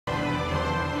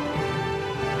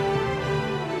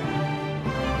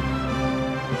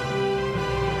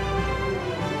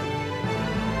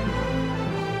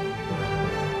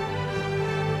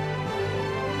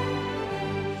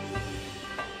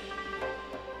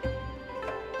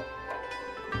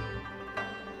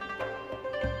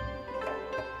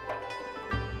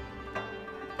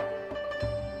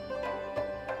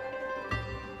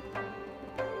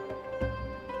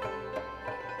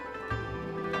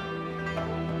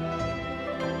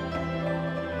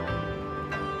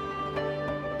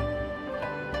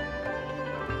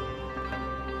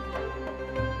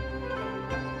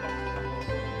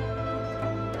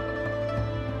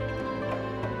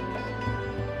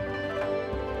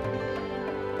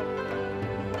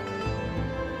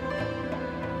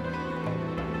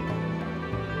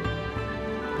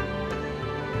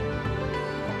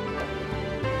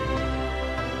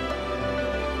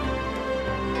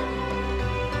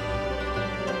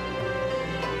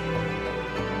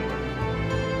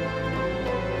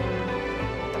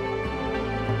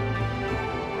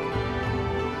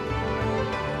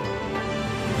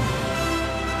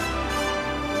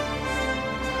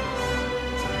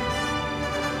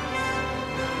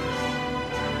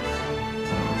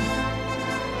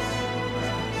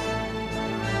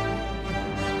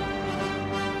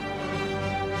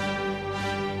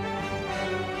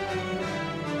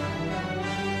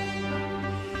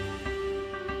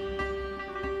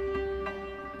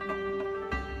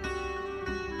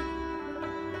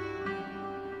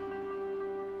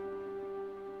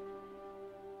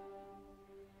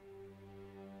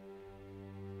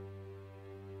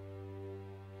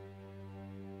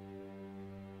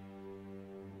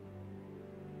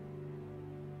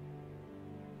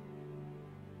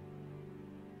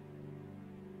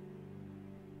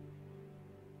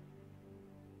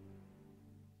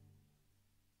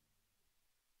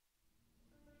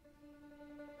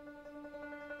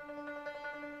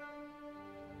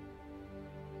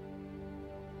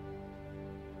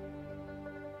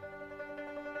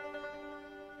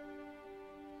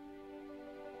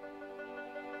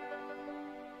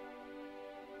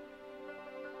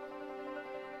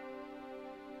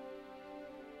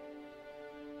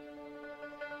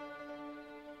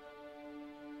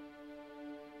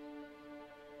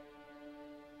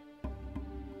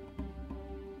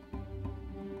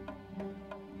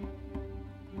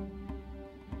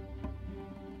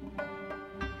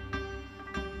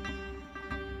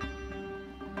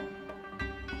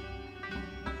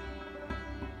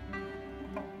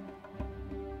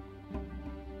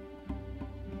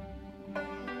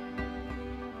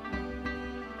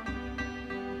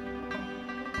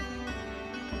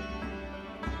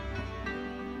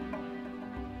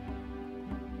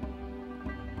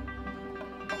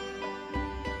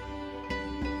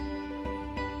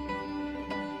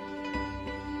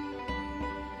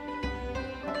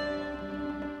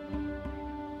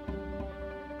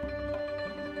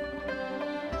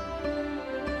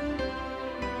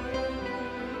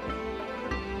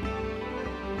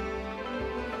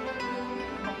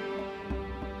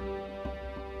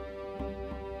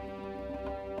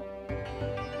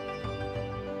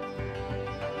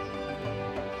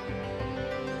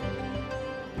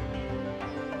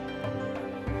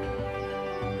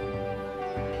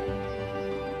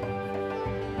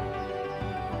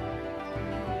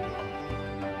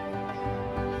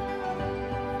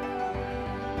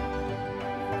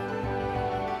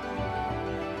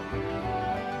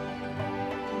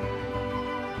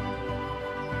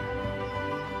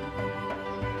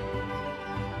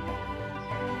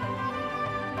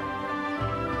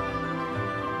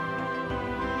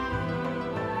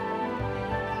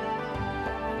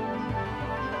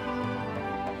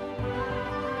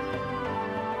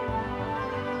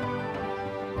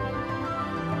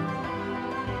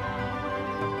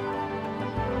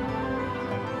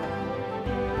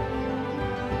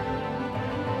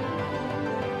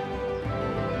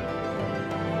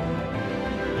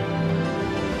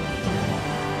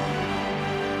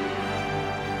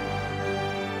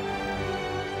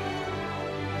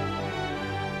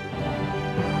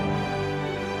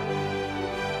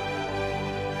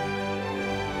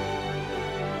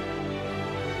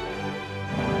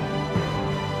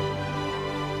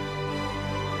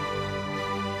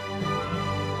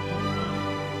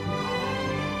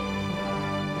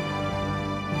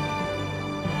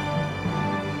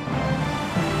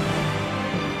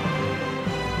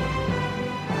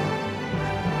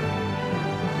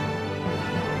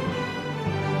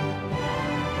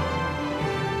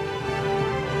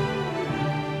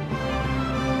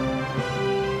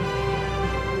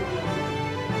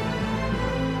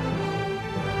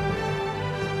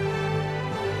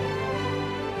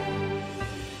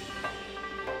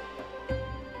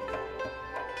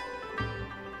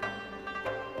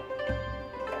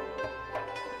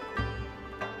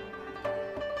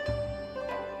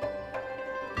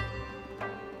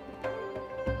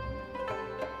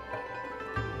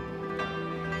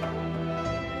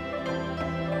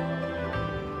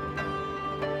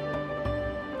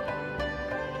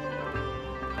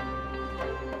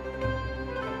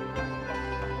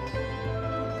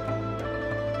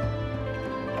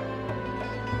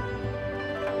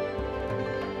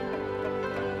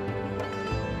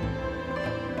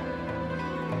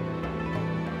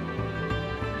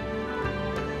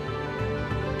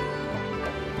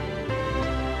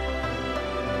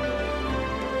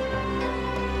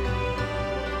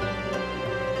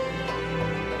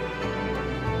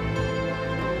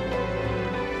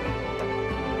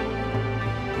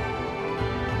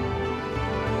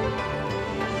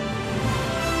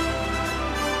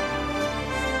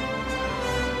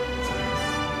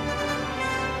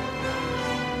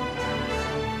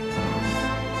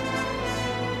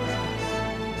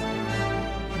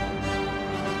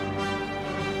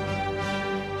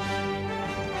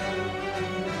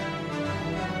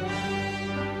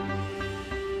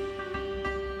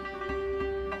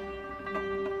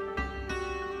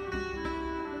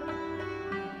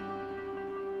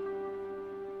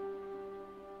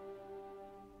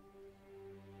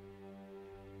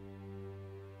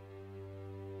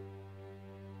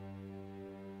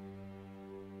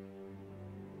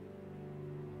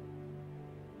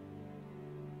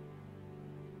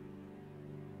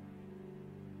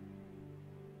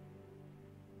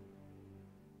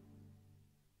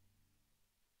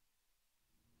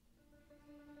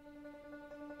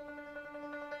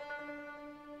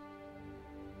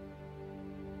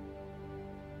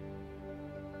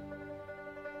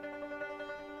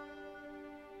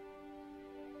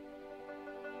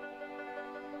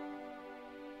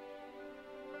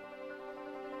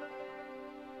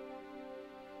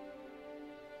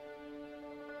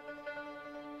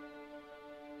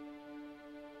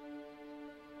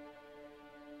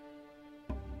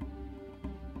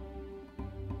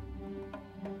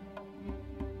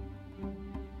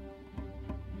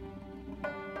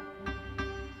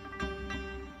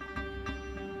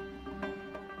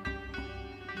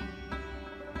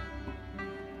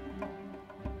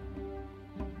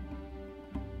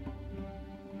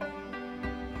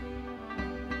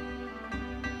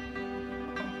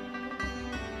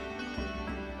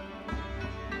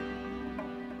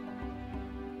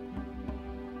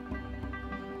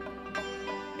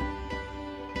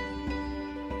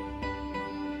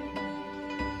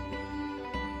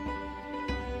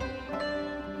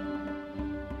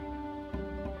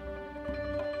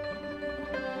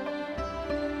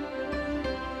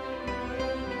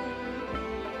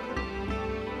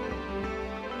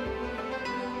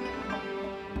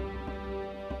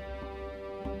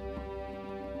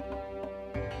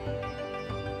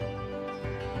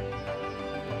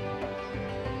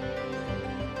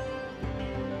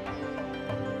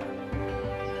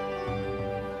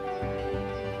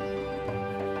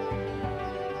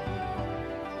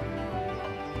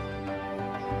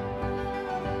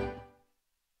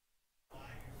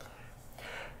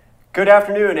Good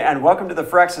afternoon and welcome to the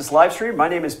Firaxis Livestream. My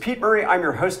name is Pete Murray. I'm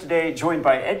your host today, joined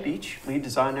by Ed Beach, lead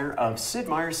designer of Sid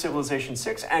Meier's Civilization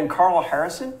VI, and Carl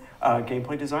Harrison,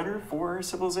 gameplay designer for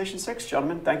Civilization VI.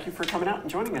 Gentlemen, thank you for coming out and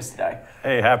joining us today.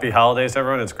 Hey, happy holidays,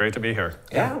 everyone. It's great to be here.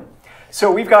 Yeah. So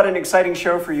we've got an exciting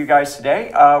show for you guys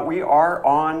today. We are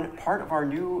on part of our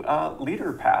new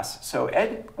Leader Pass. So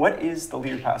Ed, what is the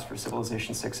Leader Pass for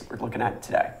Civilization VI that we're looking at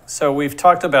today? So we've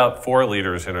talked about 4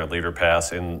 leaders in our Leader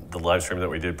Pass in the live stream that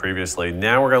we did previously.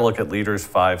 Now we're going to look at leaders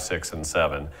 5, 6, and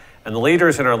 7. And the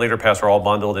leaders in our Leader Pass are all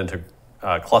bundled into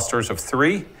clusters of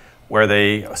 3, where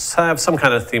they have some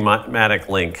kind of thematic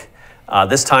link.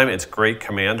 This time it's great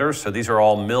commanders. So these are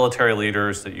all military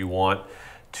leaders that you want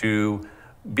to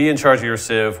be in charge of your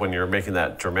civ when you're making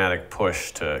that dramatic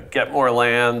push to get more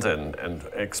land and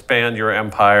expand your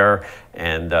empire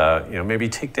and maybe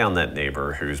take down that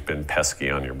neighbor who's been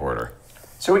pesky on your border.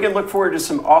 So we can look forward to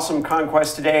some awesome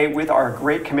conquest today with our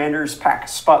Great Commanders Pack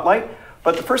Spotlight.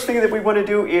 But the first thing that we want to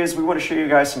do is we want to show you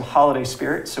guys some holiday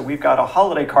spirit. So we've got a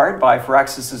holiday card by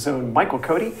Firaxis' own Michael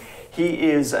Cody. He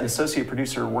is an associate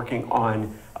producer working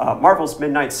on Marvel's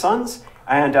Midnight Suns.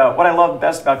 And what I love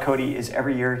best about Cody is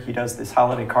every year he does this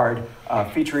holiday card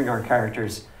featuring our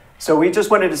characters. So we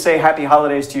just wanted to say happy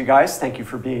holidays to you guys. Thank you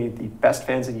for being the best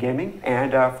fans in gaming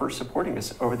and for supporting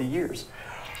us over the years.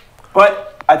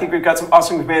 But I think we've got some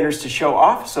awesome commanders to show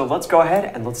off. So let's go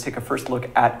ahead and let's take a first look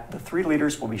at the 3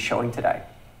 leaders we'll be showing today.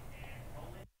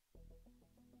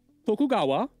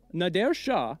 Tokugawa, Nader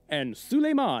Shah, and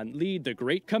Suleiman lead the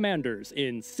great commanders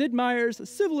in Sid Meier's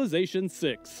Civilization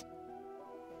VI.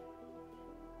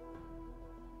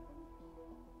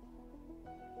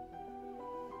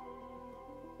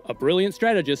 A brilliant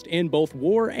strategist in both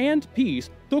war and peace,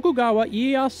 Tokugawa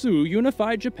Ieyasu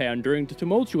unified Japan during the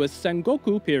tumultuous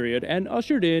Sengoku period and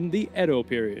ushered in the Edo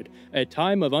period, a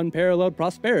time of unparalleled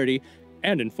prosperity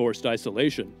and enforced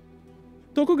isolation.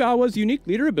 Tokugawa's unique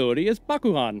leader ability is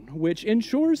Bakuhan, which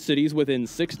ensures cities within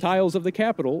 6 tiles of the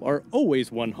capital are always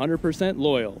 100%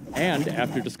 loyal, and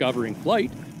after discovering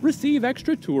flight, receive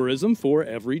extra tourism for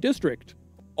every district.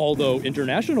 Although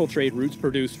international trade routes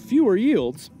produce fewer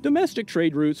yields, domestic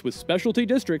trade routes with specialty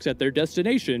districts at their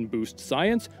destination boost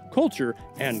science, culture,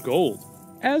 and gold.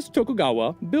 As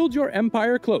Tokugawa, build your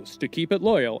empire close to keep it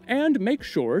loyal and make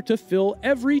sure to fill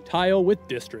every tile with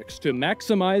districts to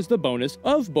maximize the bonus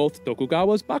of both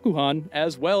Tokugawa's Bakuhan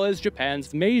as well as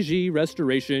Japan's Meiji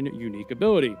Restoration unique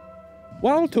ability.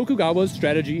 While Tokugawa's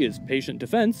strategy is patient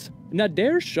defense,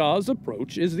 Nader Shah's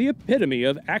approach is the epitome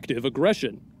of active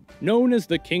aggression. Known as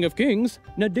the King of Kings,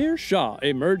 Nader Shah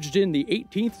emerged in the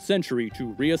 18th century to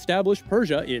re-establish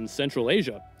Persia in Central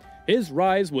Asia. His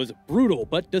rise was brutal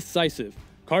but decisive,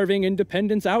 carving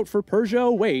independence out for Persia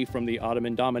away from the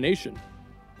Ottoman domination.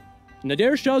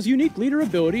 Nader Shah's unique leader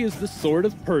ability is the Sword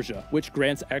of Persia, which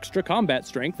grants extra combat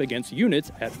strength against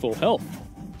units at full health.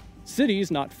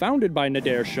 Cities not founded by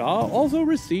Nader Shah also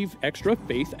receive extra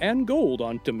faith and gold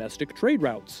on domestic trade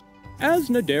routes. As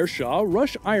Nader Shah,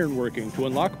 rush ironworking to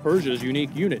unlock Persia's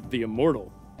unique unit, the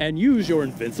Immortal, and use your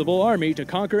invincible army to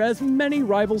conquer as many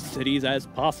rival cities as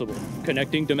possible.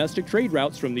 Connecting domestic trade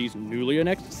routes from these newly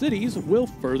annexed cities will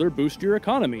further boost your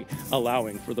economy,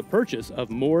 allowing for the purchase of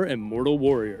more immortal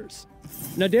warriors.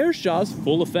 Nader Shah's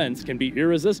full offense can be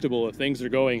irresistible if things are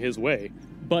going his way,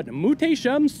 but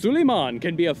Muhtesham Suleiman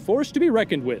can be a force to be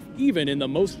reckoned with, even in the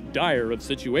most dire of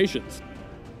situations.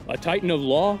 A titan of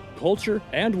law, culture,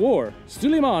 and war,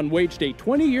 Suleiman waged a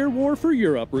 20-year war for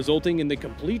Europe, resulting in the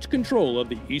complete control of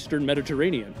the Eastern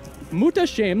Mediterranean.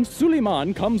 Muhtesham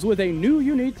Suleiman comes with a new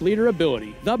unique leader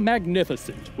ability, the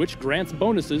Magnificent, which grants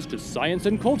bonuses to science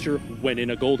and culture when in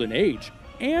a golden age,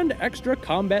 and extra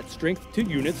combat strength to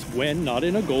units when not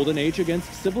in a golden age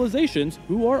against civilizations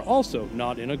who are also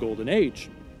not in a golden age.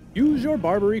 Use your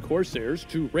Barbary Corsairs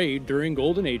to raid during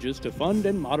Golden Ages to fund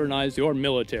and modernize your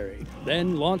military.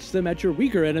 Then launch them at your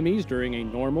weaker enemies during a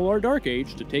Normal or Dark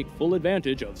Age to take full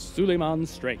advantage of Suleiman's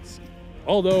strengths.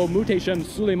 Although Muhtesham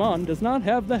Suleiman does not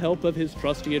have the help of his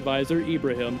trusty advisor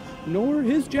Ibrahim, nor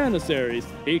his Janissaries,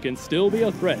 he can still be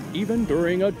a threat even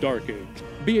during a Dark Age.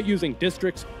 Be it using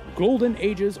districts, Golden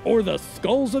Ages, or the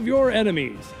skulls of your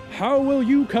enemies. How will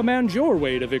you command your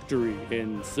way to victory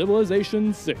in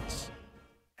Civilization VI?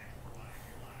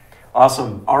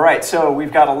 Awesome. All right, so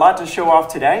we've got a lot to show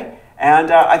off today, and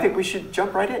I think we should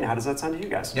jump right in. How does that sound to you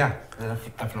guys? Yeah,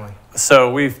 definitely. So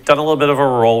we've done a little bit of a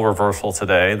role reversal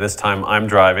today. This time I'm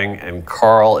driving and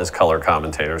Carl is color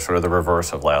commentator, sort of the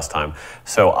reverse of last time.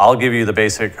 So I'll give you the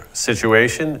basic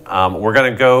situation. We're going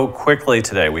to go quickly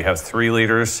today. We have 3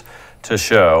 leaders to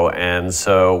show, and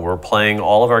so we're playing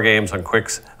all of our games on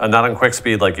not on quick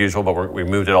speed like usual, but we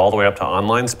moved it all the way up to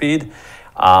online speed.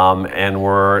 And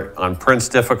we're on Prince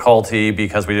difficulty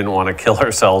because we didn't want to kill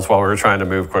ourselves while we were trying to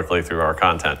move quickly through our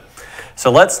content.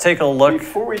 So let's take a look.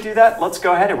 Before we do that, let's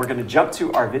go ahead and we're going to jump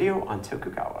to our video on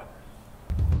Tokugawa.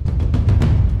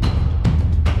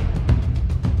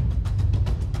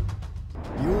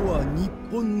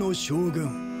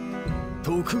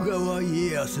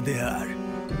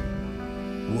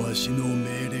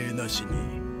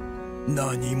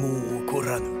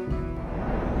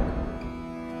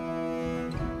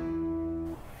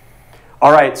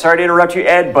 All right, sorry to interrupt you,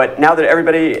 Ed, but now that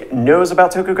everybody knows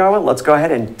about Tokugawa, let's go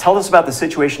ahead and tell us about the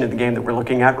situation in the game that we're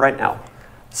looking at right now.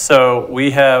 So we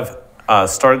have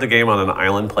started the game on an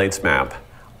island plates map.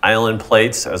 Island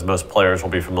plates, as most players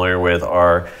will be familiar with,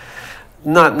 are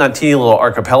not teeny little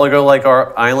archipelago-like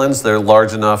islands. They're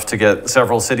large enough to get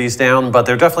several cities down, but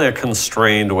they're definitely a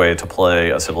constrained way to play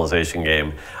a civilization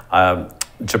game.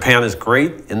 Japan is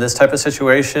great in this type of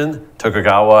situation.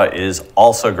 Tokugawa is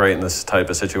also great in this type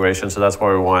of situation, so that's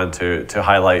why we wanted to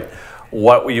highlight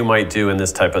what you might do in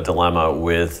this type of dilemma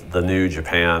with the new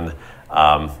Japan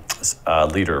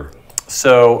leader.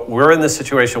 So we're in this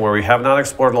situation where we have not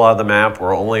explored a lot of the map.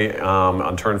 We're only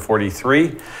on turn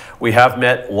 43. We have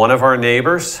met one of our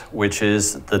neighbors, which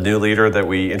is the new leader that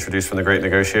we introduced from the Great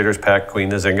Negotiators Pack,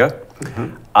 Queen Nzinga.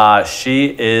 Mm-hmm.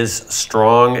 She is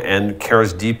strong and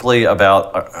cares deeply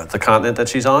about the continent that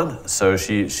she's on. So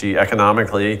she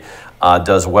economically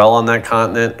does well on that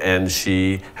continent, and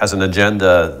she has an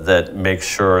agenda that makes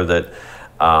sure that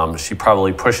she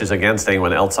probably pushes against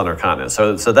anyone else on her continent.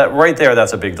 So that right there,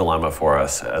 that's a big dilemma for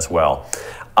us as well.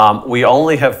 We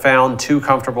only have found 2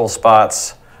 comfortable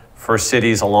spots for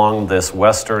cities along this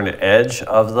western edge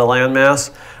of the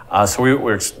landmass. So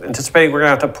we're anticipating we're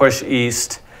gonna have to push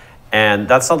east, and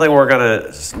that's something we're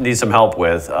gonna need some help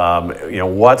with.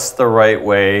 What's the right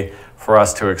way for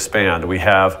us to expand? We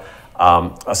have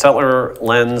a settler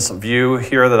lens view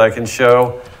here that I can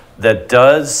show that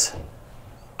does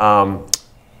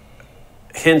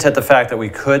hint at the fact that we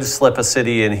could slip a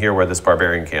city in here where this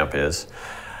barbarian camp is.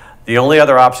 The only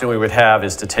other option we would have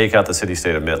is to take out the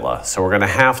city-state of Mitla. So we're going to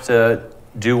have to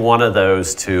do one of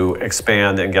those to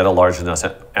expand and get a large enough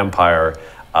empire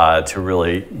to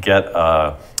really get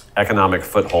an economic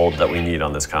foothold that we need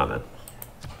on this continent.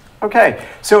 Okay,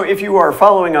 so if you are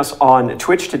following us on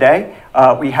Twitch today,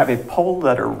 we have a poll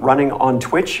that are running on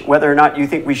Twitch, whether or not you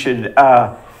think we should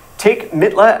take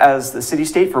Mitla as the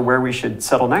city-state for where we should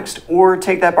settle next, or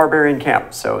take that barbarian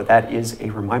camp. So that is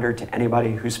a reminder to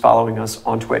anybody who's following us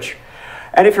on Twitch.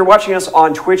 And if you're watching us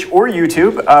on Twitch or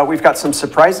YouTube, we've got some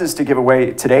surprises to give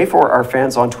away today for our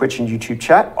fans on Twitch and YouTube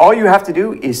chat. All you have to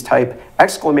do is type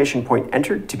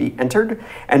 !entered to be entered.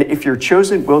 And if you're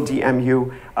chosen, we'll DM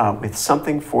you with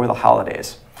something for the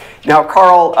holidays. Now,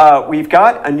 Carl, we've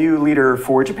got a new leader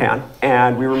for Japan,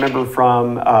 and we remember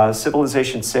from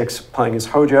Civilization VI playing as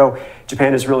Hojo,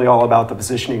 Japan is really all about the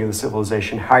positioning of the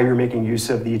civilization, how you're making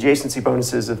use of the adjacency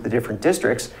bonuses of the different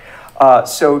districts.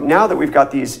 So now that we've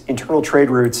got these internal trade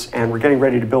routes and we're getting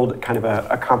ready to build kind of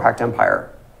a compact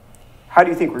empire, how do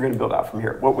you think we're going to build out from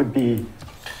here? What would be...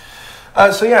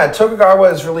 So yeah,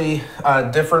 Tokugawa is really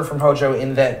different from Hojo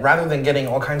in that rather than getting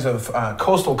all kinds of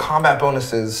coastal combat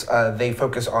bonuses, they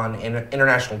focus on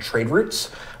international trade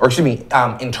routes, or excuse me,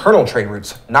 internal trade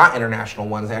routes, not international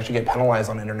ones. They actually get penalized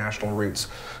on international routes.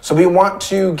 So we want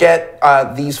to get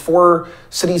these 4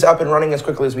 cities up and running as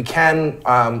quickly as we can,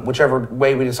 whichever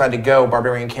way we decide to go,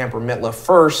 Barbarian Camp or Mitla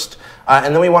first.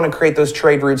 And then we want to create those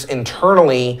trade routes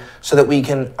internally so that we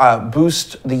can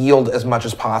boost the yield as much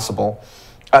as possible.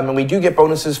 And we do get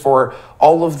bonuses for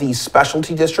all of these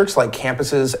specialty districts like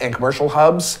campuses and commercial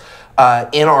hubs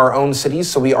in our own cities.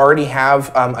 So we already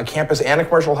have a campus and a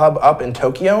commercial hub up in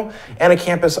Tokyo and a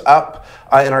campus up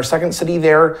in our second city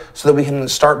there so that we can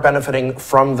start benefiting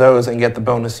from those and get the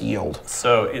bonus yield.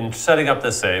 So in setting up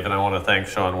this save, and I want to thank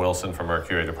Sean Wilson from our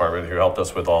QA department who helped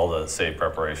us with all the save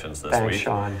preparations this week.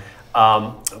 Thanks,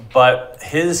 Sean. But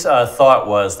his thought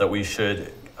was that we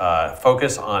should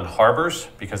focus on harbors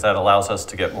because that allows us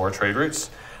to get more trade routes.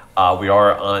 We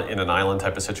are in an island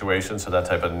type of situation, so that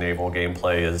type of naval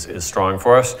gameplay is strong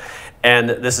for us. And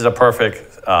this is a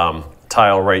perfect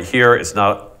tile right here. It's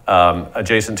not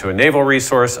adjacent to a naval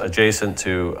resource, adjacent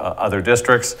to other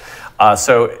districts.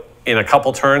 So in a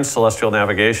couple turns, Celestial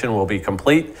Navigation will be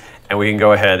complete, and we can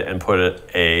go ahead and put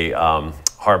a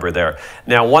harbor there.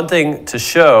 Now, one thing to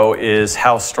show is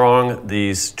how strong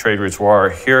these trade routes were.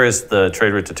 Here is the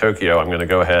trade route to Tokyo. I'm going to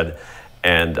go ahead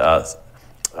and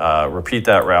repeat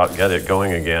that route, get it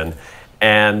going again.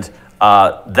 And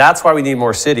That's why we need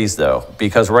more cities, though,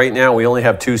 because right now we only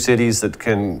have 2 cities that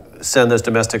can send those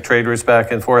domestic trade routes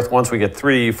back and forth. Once we get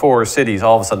 3, 4 cities,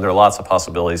 all of a sudden there are lots of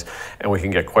possibilities, and we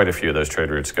can get quite a few of those trade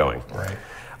routes going. Right.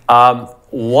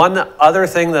 One other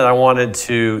thing that I wanted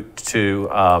to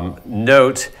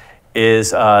note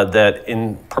is that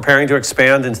in preparing to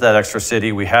expand into that extra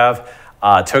city, we have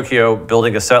Tokyo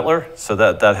building a settler, so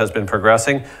that has been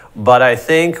progressing. But I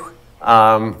think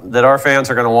that our fans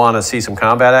are going to want to see some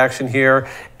combat action here,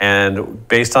 and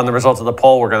based on the results of the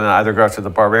poll, we're going to either go after the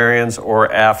barbarians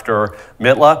or after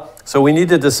Mitla. So we need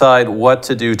to decide what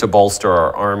to do to bolster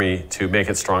our army to make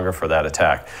it stronger for that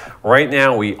attack. Right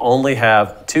now, we only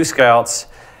have 2 scouts,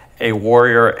 a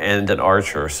warrior, and an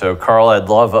archer. So Carl, I'd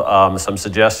love some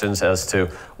suggestions as to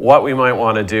what we might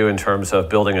want to do in terms of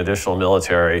building additional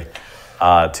military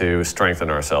to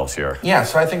strengthen ourselves here. Yeah,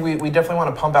 so I think we definitely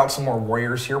want to pump out some more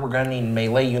warriors here. We're going to need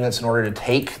melee units in order to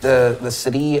take the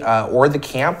city or the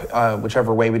camp,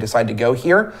 whichever way we decide to go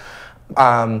here.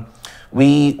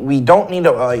 We don't need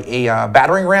a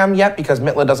battering ram yet because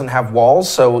Mitla doesn't have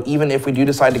walls. So even if we do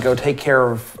decide to go take care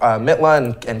of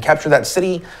Mitla and capture that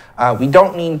city, we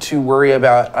don't need to worry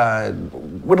about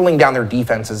whittling down their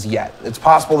defenses yet. It's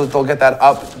possible that they'll get that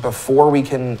up before we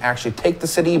can actually take the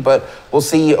city, but we'll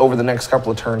see over the next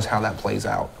couple of turns how that plays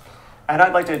out. And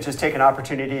I'd like to just take an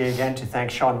opportunity again to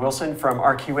thank Sean Wilson from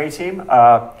our QA team,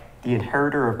 the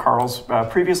inheritor of Carl's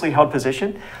previously held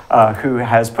position, who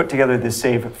has put together this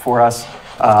save for us.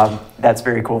 That's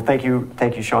very cool. Thank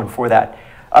you, Sean, for that.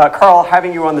 Carl,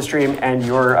 having you on the stream and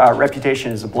your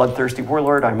reputation as a bloodthirsty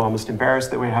warlord, I'm almost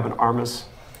embarrassed that we have an armless.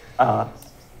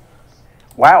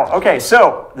 Wow, okay,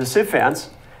 so the Civ fans,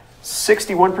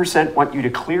 61% want you to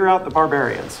clear out the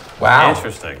barbarians. Wow.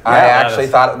 Interesting. I actually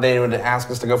thought they would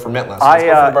ask us to go for Mitla. So let's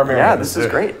go for the barbarians. Yeah, this is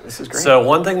great. This is great. So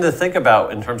one thing to think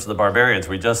about in terms of the barbarians,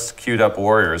 we just queued up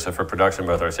warriors for production in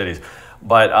both our cities,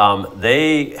 but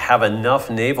they have enough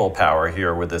naval power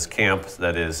here with this camp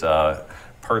that is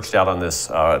perched out on this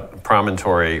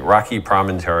rocky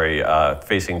promontory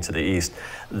facing to the east,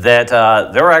 that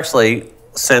they're actually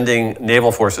sending naval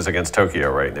forces against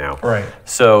Tokyo right now. Right.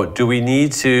 So do we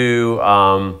need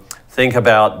to think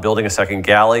about building a second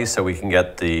galley so we can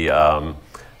get the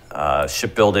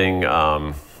shipbuilding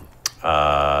Eureka?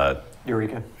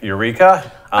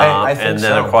 I think and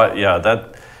then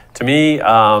that to me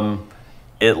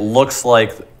it looks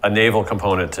like a naval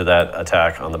component to that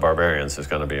attack on the barbarians is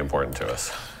going to be important to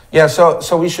us. Yeah,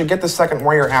 so we should get the second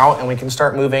warrior out, and we can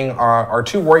start moving our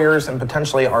 2 warriors and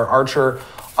potentially our archer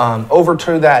over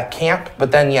to that camp.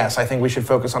 But then, yes, I think we should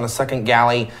focus on a second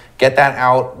galley, get that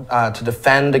out to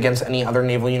defend against any other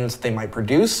naval units that they might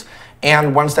produce.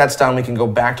 And once that's done, we can go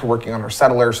back to working on our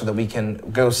settler so that we can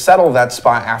go settle that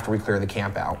spot after we clear the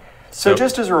camp out. So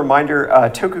just as a reminder,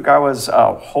 Tokugawa's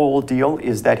whole deal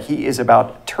is that he is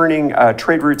about turning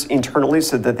trade routes internally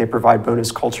so that they provide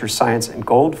bonus culture, science, and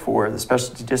gold for the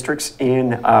specialty districts in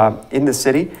the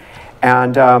city.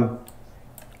 And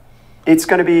it's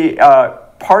going to be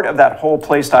part of that whole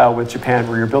play style with Japan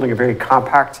where you're building a very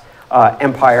compact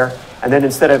empire. And then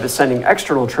instead of sending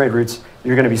external trade routes,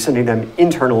 you're going to be sending them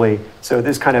internally. So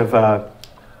this kind of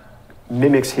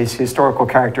mimics his historical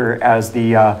character as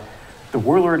the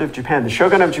warlord of Japan, the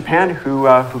shogun of Japan, who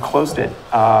closed it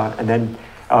and then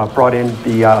brought in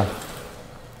the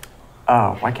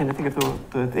why can't I think of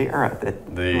the era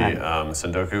that the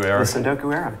Sendoku era? The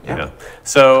Sendoku era, yeah.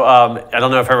 So I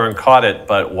don't know if everyone caught it,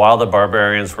 but while the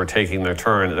barbarians were taking their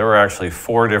turn, there were actually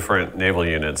 4 different naval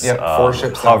units 4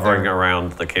 ships hovering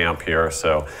around the camp here.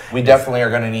 So we definitely are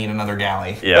going to need another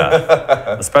galley.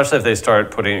 Yeah, especially if they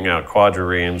start putting out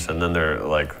quadriremes and then they're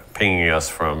like pinging us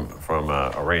from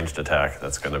a ranged attack.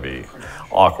 That's going to be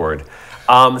awkward.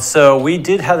 So we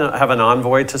did have an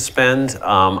envoy to spend.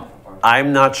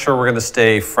 I'm not sure we're going to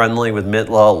stay friendly with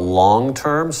Mitla long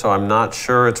term, so I'm not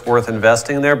sure it's worth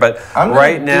investing there. But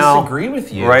right now, disagree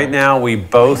with you. Right now, we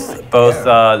both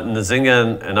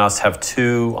Nzinga and us have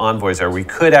 2 envoys there. We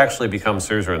could actually become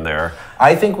suzerain there.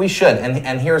 I think we should,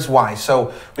 and here's why.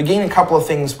 So we gain a couple of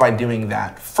things by doing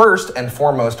that. First and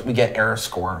foremost, we get era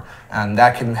score, and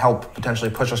that can help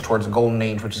potentially push us towards a golden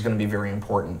age, which is going to be very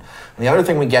important. And the other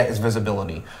thing we get is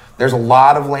visibility. There's a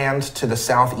lot of land to the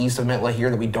southeast of Mitla here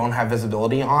that we don't have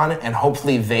visibility on, and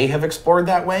hopefully they have explored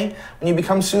that way. When you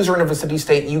become suzerain of a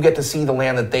city-state, you get to see the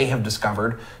land that they have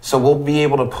discovered, so we'll be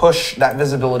able to push that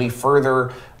visibility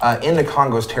further into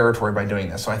Congo's territory by doing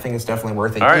this. So I think it's definitely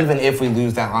worth it, even if we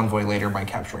lose that envoy later by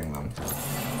capturing them.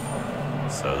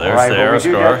 So there's the era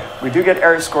score. We do get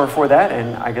era score for that,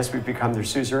 and I guess we've become their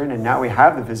suzerain, and now we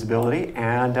have the visibility,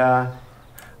 and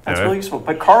that's really useful.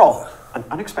 But Carl, an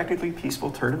unexpectedly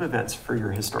peaceful turn of events for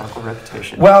your historical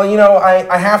reputation. Well, you know,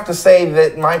 I have to say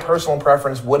that my personal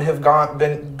preference would have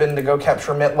been to go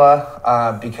capture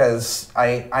Mitla, because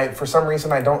I for some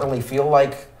reason I don't really feel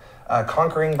like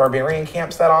conquering barbarian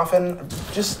camps that often.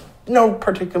 Just no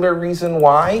particular reason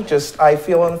why. Just I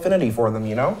feel an affinity for them,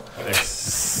 you know.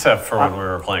 Except for when we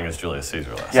were playing as Julius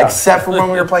Caesar last. Yeah. Except for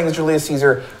when we were playing as Julius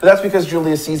Caesar, but that's because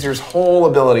Julius Caesar's whole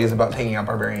ability is about taking out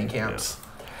barbarian camps. Yeah.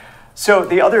 So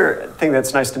the other thing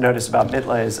that's nice to notice about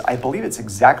Mitla is I believe it's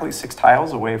exactly 6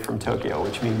 tiles away from Tokyo,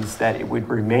 which means that it would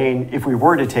remain, if we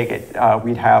were to take it,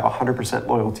 we'd have 100%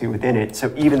 loyalty within it.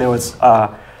 So even though it's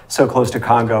so close to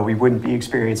Congo, we wouldn't be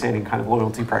experiencing any kind of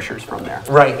loyalty pressures from there.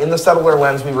 Right. In the settler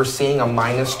lens, we were seeing a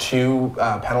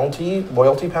 -2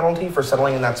 loyalty penalty for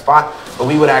settling in that spot, but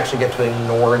we would actually get to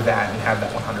ignore that and have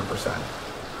that 100%.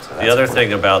 So the other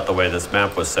thing about the way this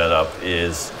map was set up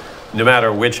is no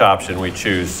matter which option we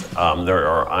choose, there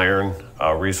are iron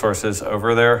resources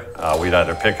over there. We'd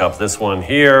either pick up this one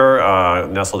here,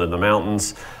 nestled in the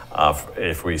mountains,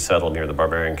 if we settle near the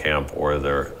barbarian camp, or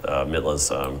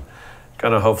Mitla's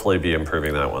going to hopefully be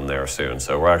improving that one there soon.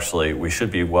 So we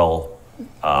should be well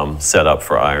set up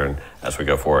for iron as we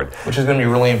go forward. Which is going to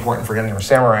be really important for getting our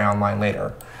samurai online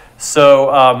later.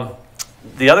 So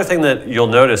the other thing that you'll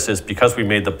notice is because we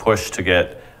made the push to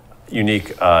get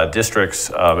unique districts,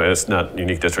 it's not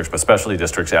unique districts, but specialty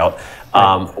districts out,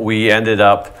 we ended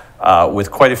up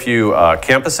with quite a few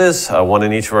campuses, one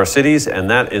in each of our cities, and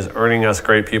that is earning us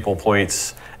great people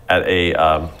points at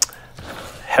a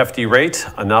hefty rate,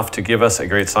 enough to give us a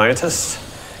great scientist,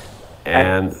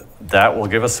 and that will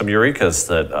give us some eurekas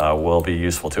that will be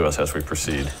useful to us as we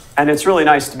proceed. And it's really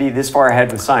nice to be this far ahead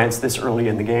with science this early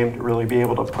in the game, to really be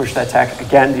able to push that tech.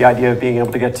 Again, the idea of being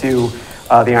able to get to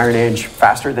the Iron Age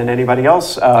faster than anybody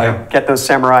else, get those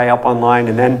samurai up online,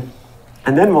 and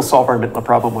then we'll solve our Mitla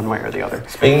problem one way or the other.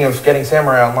 Speaking of getting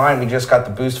samurai online, we just got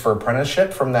the boost for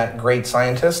apprenticeship from that great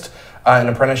scientist. An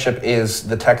apprenticeship is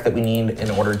the tech that we need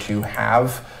in order to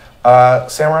have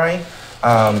samurai.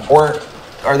 Or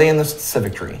are they in the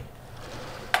civic tree?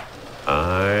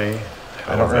 I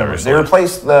don't remember. They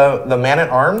replaced the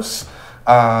man-at-arms,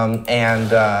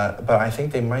 but I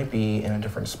think they might be in a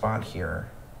different spot here.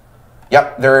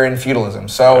 Yep, they're in feudalism,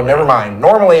 so okay. Never mind.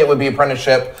 Normally it would be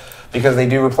apprenticeship because they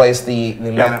do replace the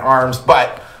man-at-arms,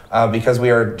 but because we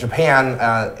are Japan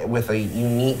with a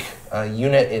unique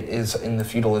unit, it is in the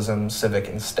feudalism civic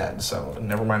instead, so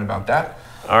never mind about that.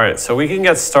 All right, so we can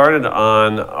get started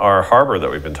on our harbor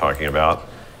that we've been talking about.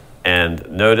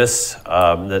 And notice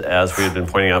that as we had been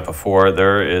pointing out before,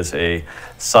 there is a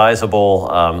sizable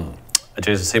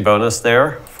adjacency bonus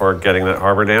there for getting that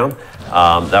harbor down.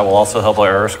 That will also help our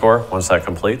error score once that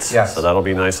completes. Yes. So that'll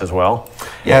be nice as well.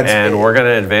 Yeah, and we're going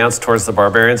to advance towards the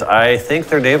barbarians. I think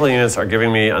their naval units are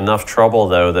giving me enough trouble,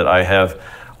 though, that I have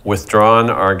withdrawn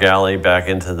our galley back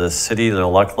into the city. Now,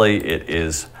 luckily, it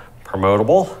is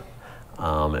promotable,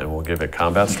 and we'll give it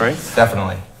combat strength.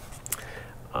 Definitely.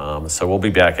 So we'll be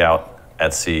back out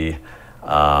at sea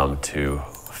to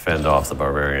fend off the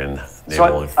barbarian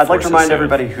naval I'd like to remind soon.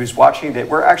 everybody who's watching that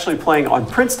we're actually playing on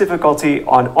Prince difficulty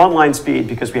on online speed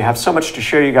because we have so much to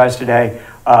show you guys today.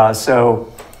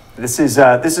 So this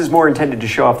is more intended to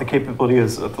show off the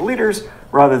capabilities of the leaders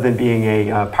rather than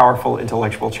being a powerful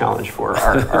intellectual challenge for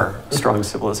our strong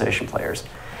civilization players.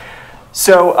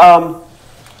 So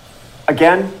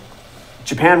again,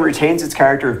 Japan retains its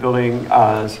character of building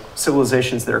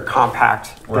civilizations that are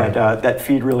compact, right, that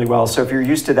feed really well. So if you're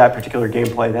used to that particular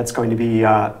gameplay, that's going to be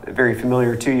very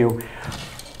familiar to you.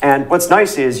 And what's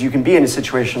nice is you can be in a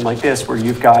situation like this where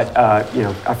you've got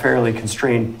a fairly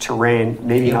constrained terrain,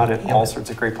 maybe not at all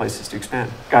sorts of great places to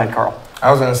expand. Go ahead, Carl.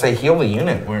 I was going to say heal the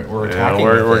unit. We're attacking.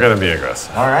 We're going to be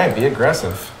aggressive. All right, be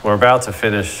aggressive. We're about to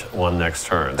finish one next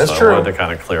turn. That's so true. I wanted to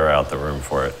kind of clear out the room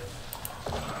for it.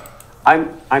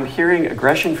 I'm hearing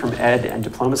aggression from Ed and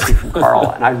diplomacy from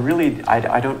Carl, and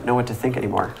I don't know what to think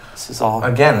anymore. This is all...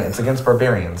 Again, it's against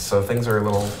barbarians, so things are a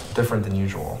little different than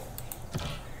usual.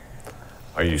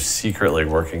 Are you secretly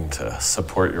working to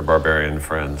support your barbarian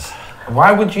friends?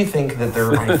 Why would you think that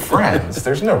they're my friends?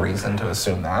 There's no reason to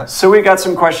assume that. So we got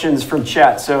some questions from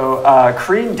chat. So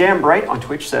Korean Damn Bright on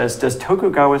Twitch says, does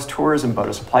Tokugawa's tourism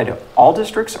bonus apply to all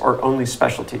districts or only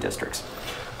specialty districts?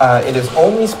 It is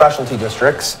only specialty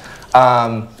districts.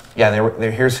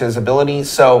 Here's his ability.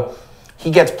 So he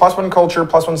gets +1 culture,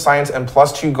 +1 science, and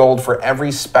 +2 gold for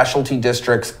every specialty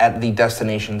districts at the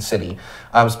destination city.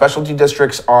 Specialty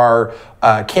districts are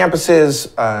campuses,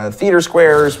 theater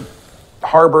squares,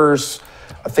 harbors,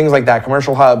 things like that,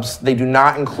 commercial hubs. They do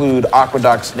not include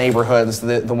aqueducts, neighborhoods,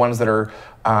 the ones that are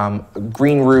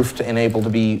green roofed and able to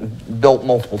be built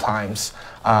multiple times.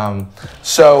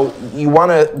 So you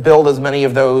want to build as many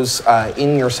of those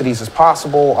in your cities as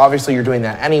possible. Obviously, you're doing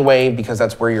that anyway because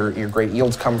that's where your great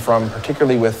yields come from,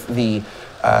 particularly with the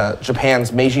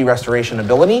Japan's Meiji Restoration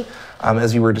ability,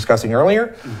 as you were discussing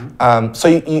earlier. So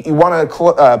you want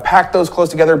to pack those close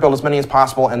together, build as many as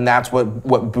possible, and that's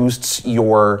what boosts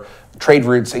your trade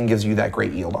routes and gives you that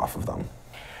great yield off of them.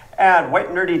 And White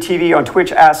Nerdy TV on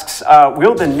Twitch asks,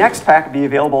 will the next pack be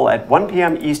available at 1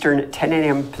 p.m. Eastern, 10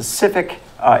 a.m. Pacific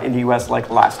in the US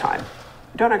like last time?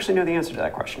 I don't actually know the answer to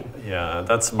that question. Yeah,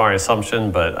 that's my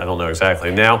assumption, but I don't know exactly.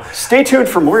 Now, stay tuned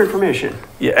for more information.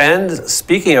 Yeah, and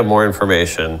speaking of more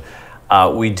information,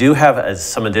 we do have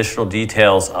some additional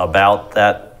details about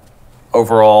that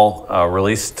overall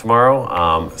release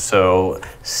tomorrow. So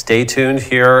stay tuned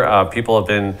here. People have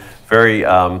been very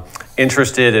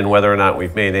interested in whether or not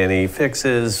we've made any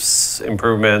fixes,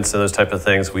 improvements, and those type of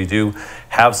things. We do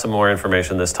have some more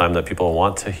information this time that people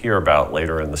want to hear about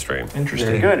later in the stream. Interesting.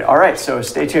 Very good. All right, so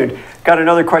stay tuned. Got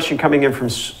another question coming in from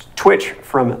Twitch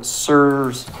from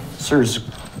Sir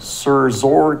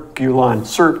Zorgulan.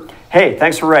 Sir, hey,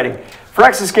 thanks for writing. For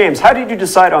Axis Games, how did you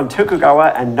decide on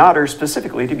Tokugawa and Nader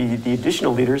specifically to be the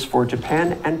additional leaders for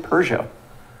Japan and Persia?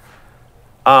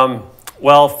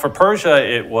 Well, for Persia,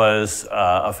 it was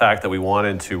a fact that we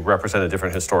wanted to represent a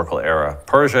different historical era.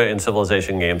 Persia in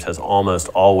Civilization games has almost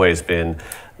always been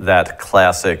that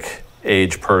classic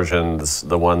age Persians,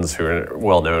 the ones who are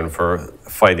well known for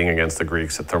fighting against the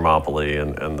Greeks at Thermopylae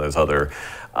and those other,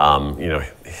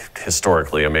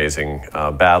 historically amazing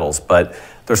battles. But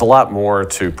there's a lot more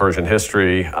to Persian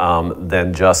history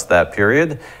than just that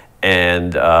period.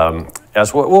 And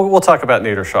as we'll talk about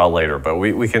Nader Shah later, but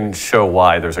we can show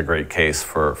why there's a great case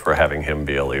for having him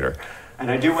be a leader.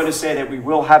 And I do want to say that we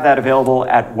will have that available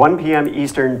at 1 p.m.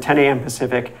 Eastern, 10 a.m.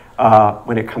 Pacific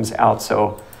when it comes out.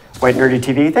 So White Nerdy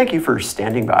TV, thank you for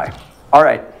standing by. All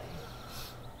right.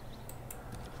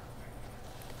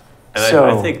 And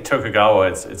I think Tokugawa,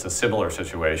 it's a similar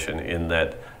situation in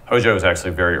that Hojo is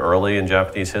actually very early in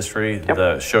Japanese history. Yep.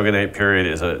 The shogunate period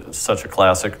is such a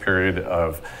classic period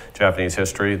of Japanese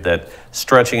history that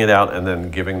stretching it out and then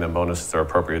giving them bonuses that are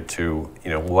appropriate to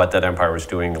what that empire was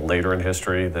doing later in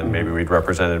history than maybe we'd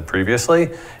represented previously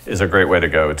is a great way to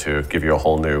go to give you a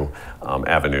whole new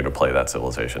avenue to play that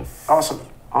civilization. Awesome,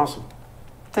 awesome.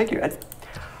 Thank you.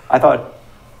 I thought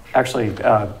actually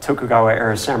Tokugawa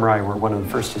era samurai were one of the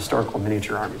first historical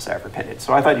miniature armies I ever painted.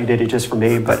 So I thought you did it just for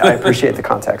me, but I appreciate the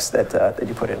context that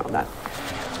you put in on that.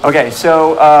 Okay,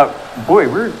 so boy,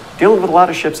 we're dealing with a lot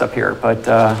of ships up here, but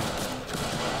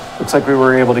looks like we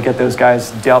were able to get those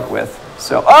guys dealt with.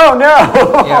 So, oh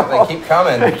no! Yeah, they keep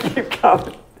coming. They keep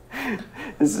coming.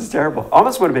 This is terrible.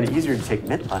 Almost would have been easier to take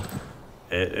Midland.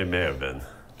 It may have been.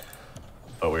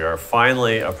 But we are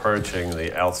finally approaching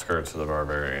the outskirts of the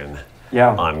barbarian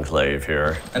enclave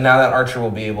here. And now that Archer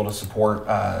will be able to support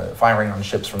firing on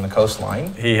ships from the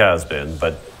coastline. He has been,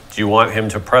 but do you want him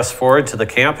to press forward to the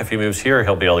camp? If he moves here,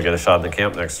 he'll be able to get a shot in the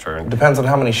camp next turn. Depends on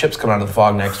how many ships come out of the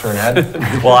fog next turn, Ed.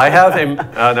 Well, I have him. No,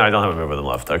 I don't have a move with him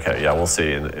left. Okay, yeah, we'll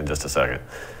see in just a second.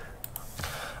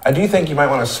 I do think you might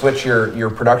want to switch your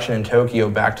production in Tokyo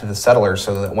back to the settlers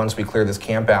so that once we clear this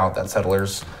camp out, that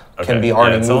settlers can be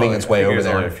already moving its way over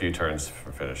there. Only a few turns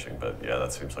for finishing, but yeah,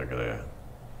 that seems like a good idea.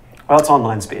 Well, it's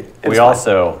online speed. We're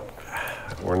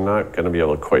not going to be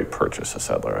able to quite purchase a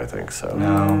settler, I think, so.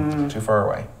 No, too far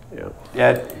away.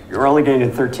 Yeah, you're only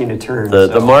getting 13 a turn.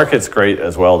 The market's great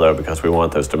as well, though, because we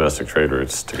want those domestic trade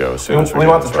routes to go as soon as we can. We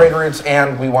want the trade routes,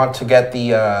 and we want to get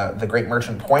the great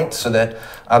merchant points so that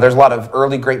there's a lot of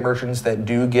early great merchants that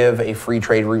do give a free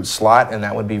trade route slot, and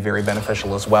that would be very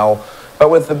beneficial as well. But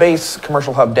with the base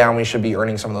commercial hub down, we should be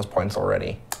earning some of those points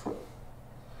already.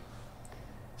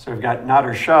 So we've got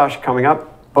Nader Shah coming up.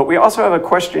 But we also have a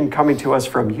question coming to us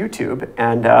from YouTube.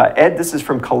 And Ed, this is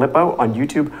from Calippo on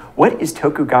YouTube. What is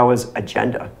Tokugawa's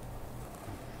agenda?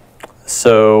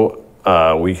 So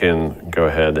we can go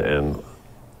ahead and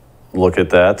look at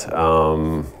that.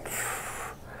 I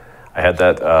had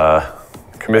that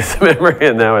committed to memory,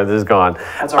 and now it is gone.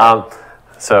 That's all right.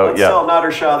 Let's tell yeah.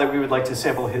 Nader Shah that we would like to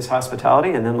sample his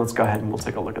hospitality, and then let's go ahead and we'll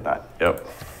take a look at that. Yep.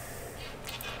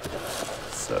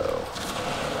 So.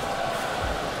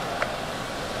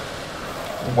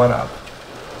 One up.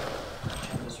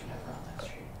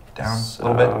 Down a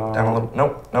little bit. Down a little.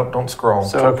 Nope. Don't scroll.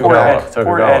 So Tokugawa.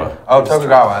 Oh,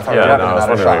 Tokugawa. I thought you were talking about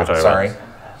Nader Shah. Sorry.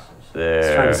 There.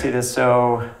 Just trying to see this.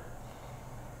 So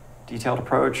detailed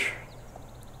approach.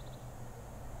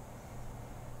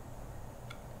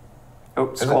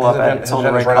 Oh, scroll up. It's on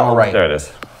the right column. There it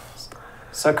is.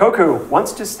 Sakoku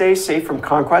wants to stay safe from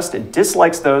conquest and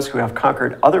dislikes those who have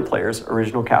conquered other players'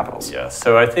 original capitals. Yeah,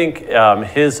 so I think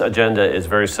his agenda is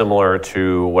very similar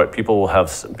to what people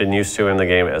have been used to in the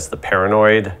game as the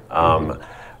paranoid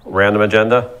random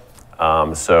agenda.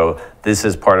 So this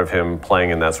is part of him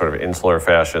playing in that sort of insular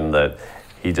fashion that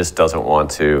he just doesn't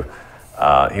want to,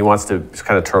 he wants to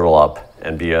kind of turtle up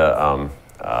and be a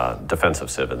defensive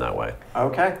civ in that way.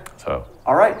 Okay. So.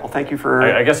 All right. Well, thank you for.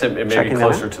 I guess it may be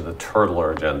closer to the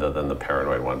turtler agenda than the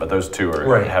paranoid one, but those two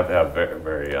are have very,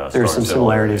 very strong There's some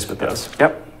similarities with those.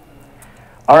 Yep.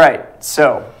 All right.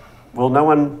 So, will no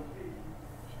one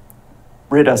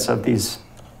rid us of these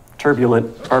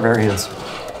turbulent barbarians?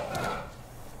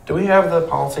 Do we have the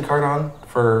policy card on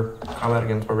for combat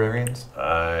against barbarians?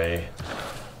 I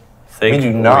think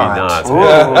we do not.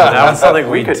 That was something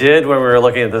we did when we were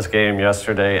looking at this game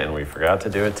yesterday, and we forgot to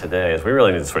do it today. Is we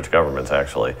really need to switch governments,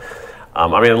 actually. I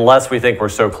mean, unless we think we're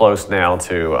so close now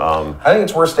to. I think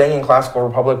it's worth staying in Classical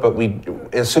Republic, but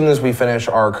as soon as we finish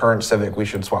our current civic, we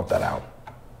should swap that out.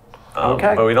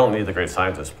 Okay. But we don't need the Great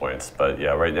Scientist points. But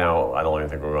yeah, right now, I don't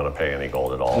even think we're going to pay any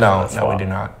gold at all. No, we do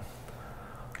not.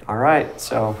 All right,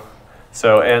 so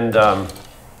and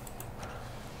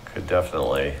could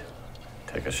definitely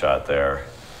take a shot there.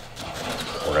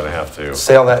 We're going to have to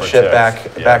sail that ship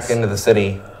back into the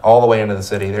city, all the way into the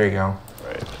city. There you go.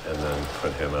 Right, and then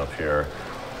put him up here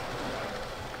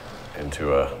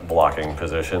into a blocking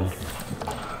position.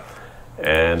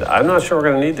 And I'm not sure we're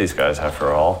going to need these guys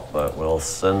after all, but we'll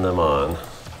send them on.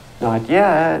 Not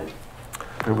yet.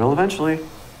 We will eventually.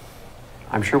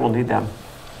 I'm sure we'll need them.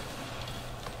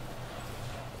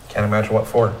 Can't imagine what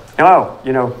for. Oh,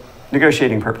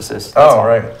 negotiating purposes. Oh,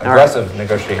 right. Aggressive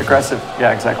negotiating. Aggressive,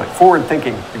 yeah, exactly.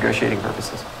 Forward-thinking negotiating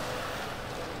purposes.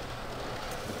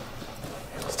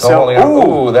 Still holding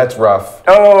on. Ooh, that's rough.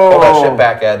 Oh! Pull that ship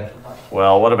back, Ed.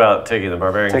 Well, what about taking the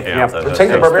barbarian camp? We're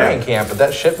taking the barbarian camp, but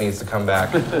that ship needs to come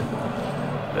back.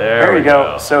 There we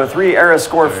go. So 3 era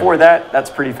score for that. That's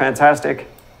pretty fantastic.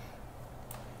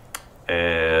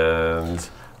 And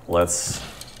let's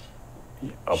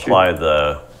apply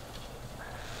the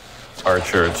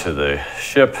archer to the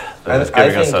ship that is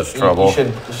giving us such trouble. You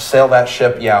should sail that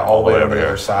ship, all the way over the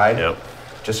other side. Yep.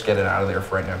 Just get it out of there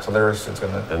for right now. So it's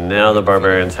gonna. And now the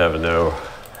barbarians have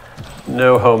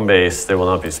no home base. They will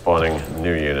not be spawning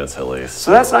new units, at least.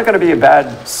 So that's not going to be a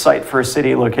bad site for a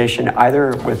city location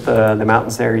either. With the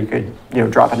mountains there, you could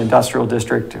drop an industrial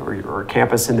district or a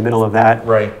campus in the middle of that.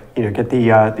 Right. Get the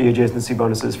adjacency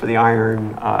bonuses for the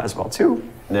iron as well too.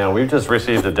 Now we've just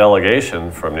received a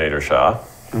delegation from Nader Shah.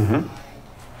 Mm-hmm.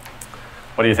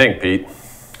 What do you think, Pete?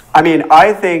 I mean,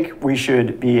 I think we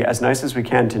should be as nice as we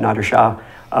can to Nader Shah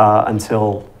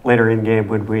until later in game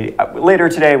later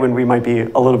today when we might be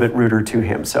a little bit ruder to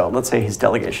him. So let's say his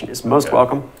delegation is most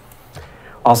welcome.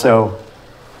 Also,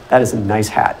 that is a nice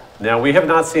hat. Now we have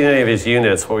not seen any of his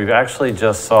units. What we've actually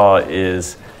just saw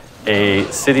is a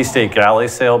city-state galley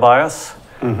sail by us.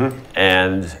 Mm-hmm.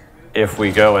 And if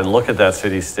we go and look at that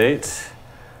city-state,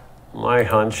 my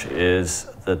hunch is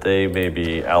that they may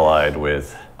be allied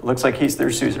with. Looks like he's their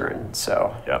suzerain,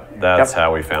 so. Yeah, that's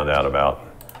how we found out about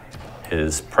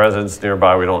his presence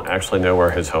nearby. We don't actually know where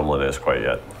his homeland is quite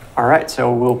yet. All right,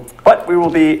 so we will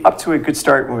be up to a good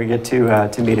start when we get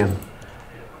to meet him.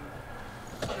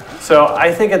 So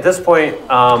I think at this point,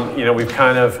 we've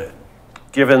kind of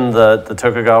given the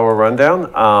Tokugawa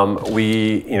rundown.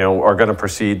 We, are going to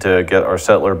proceed to get our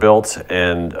settler built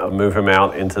and move him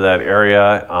out into that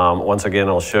area. Once again,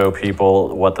 I'll show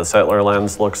people what the settler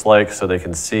lens looks like so they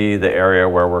can see the area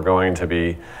where we're going to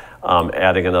be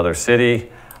adding another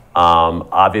city.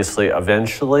 Obviously,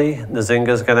 eventually, Nzinga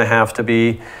is going to have to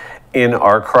be in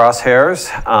our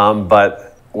crosshairs, but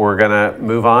we're going to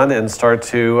move on and start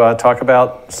to talk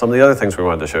about some of the other things we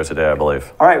wanted to show today, I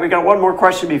believe. All right, we got one more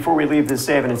question before we leave this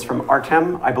save, and it's from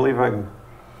Artem. I believe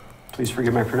please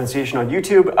forgive my pronunciation on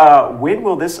YouTube. When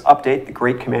will this update, The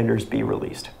Great Commanders, be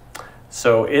released?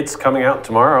 So it's coming out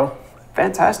tomorrow.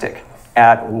 Fantastic.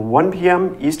 At 1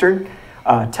 p.m. Eastern,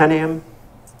 10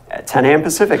 a.m.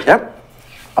 Pacific. Yep.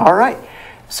 All right.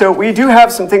 So we do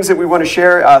have some things that we want to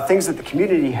share, things that the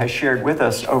community has shared with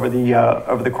us over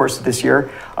the course of this year.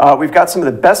 We've got some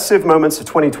of the best Civ moments of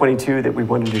 2022 that we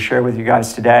wanted to share with you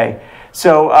guys today.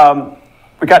 So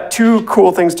we got 2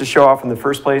 cool things to show off in the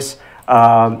first place.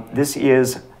 This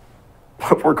is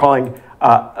what we're calling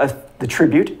the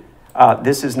tribute.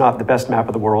 This is not the best map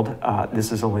of the world.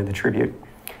 This is only the tribute.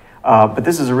 But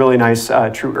this is a really nice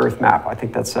true Earth map. I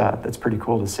think that's pretty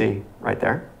cool to see right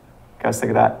there. You guys think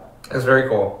of that? That's very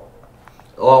cool.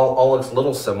 All looks a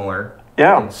little similar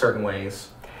in certain ways.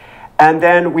 And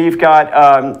then we've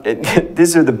got,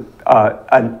 these are the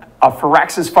a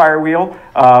Firaxis fire wheel,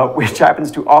 which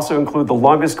happens to also include the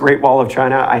longest Great Wall of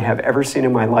China I have ever seen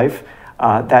in my life.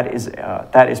 That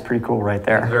is pretty cool right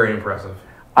there. Very impressive.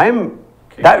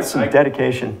 That's some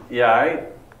dedication. Yeah, I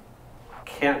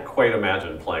can't quite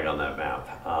imagine playing on that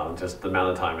map. Just the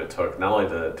amount of time it took, not only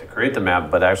to create the map,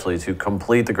 but actually to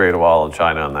complete the Great Wall of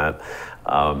China on that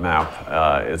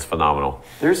map is phenomenal.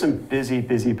 There's some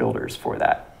busy builders for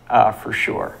that, for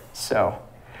sure. So,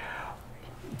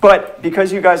 but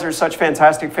because you guys are such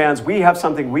fantastic fans, we have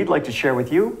something we'd like to share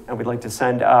with you, and we'd like to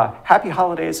send happy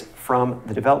holidays from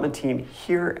the development team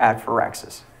here at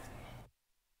Firaxis.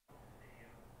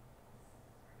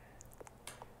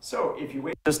 So if you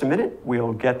wait just a minute,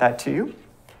 we'll get that to you.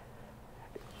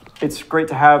 It's great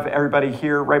to have everybody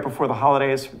here right before the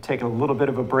holidays. We're taking a little bit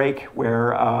of a break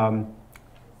where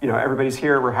everybody's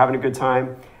here. We're having a good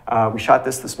time. We shot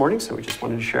this morning, so we just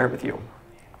wanted to share it with you.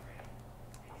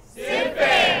 Civ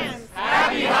fans,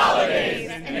 happy holidays,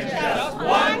 and just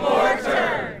one more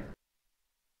turn.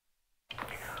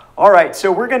 All right,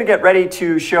 so we're going to get ready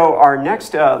to show our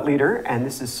next leader, and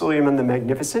this is Suleiman the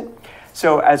Magnificent.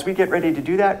 So as we get ready to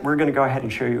do that, we're going to go ahead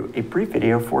and show you a brief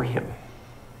video for him.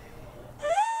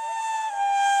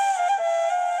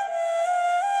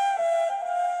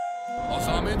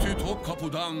 Azameti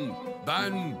Topkapı'dan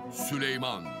ben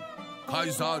Süleyman,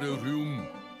 Kaysar-ı Rum,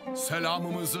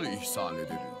 selamımızı ihsan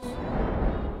ederiz.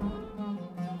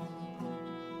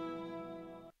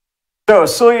 So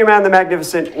Suleiman the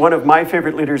Magnificent, one of my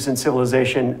favorite leaders in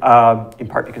Civilization, in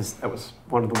part because that was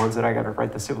one of the ones that I got to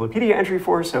write the Civilopedia entry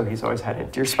for, so he's always had a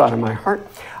dear spot in my heart.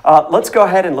 Let's go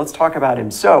ahead and let's talk about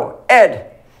him. So Ed,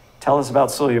 tell us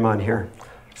about Suleiman here.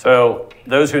 So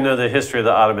those who know the history of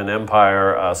the Ottoman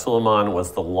Empire, Suleiman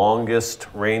was the longest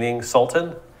reigning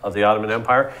sultan of the Ottoman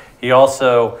Empire. He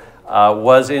also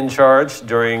was in charge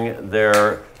during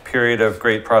their period of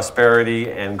great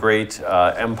prosperity and great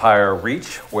empire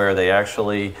reach, where they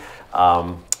actually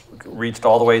reached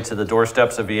all the way to the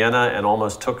doorsteps of Vienna and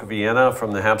almost took Vienna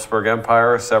from the Habsburg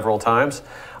Empire several times.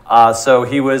 So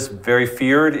he was very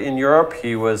feared in Europe.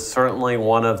 He was certainly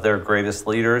one of their greatest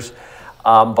leaders.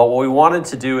 But what we wanted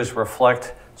to do is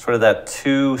reflect sort of that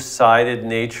two-sided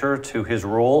nature to his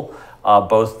rule,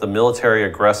 both the military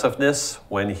aggressiveness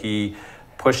when he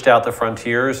pushed out the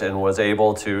frontiers and was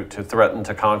able to threaten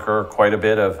to conquer quite a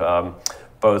bit of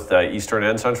both Eastern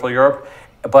and Central Europe,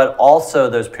 but also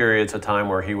those periods of time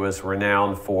where he was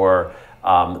renowned for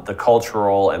the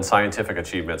cultural and scientific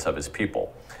achievements of his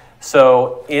people.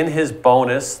 So in his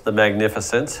bonus, the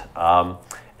Magnificent,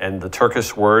 and the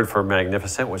Turkish word for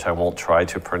magnificent, which I won't try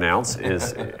to pronounce,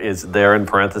 is there in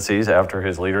parentheses after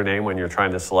his leader name when you're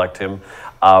trying to select him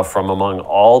from among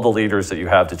all the leaders that you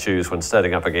have to choose when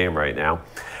setting up a game right now.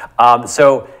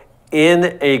 So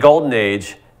in a golden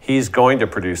age, he's going to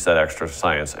produce that extra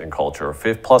science and culture,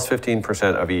 plus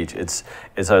 15% of each. It's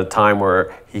a time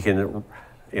where he can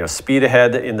speed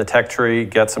ahead in the tech tree,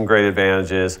 get some great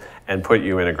advantages, and put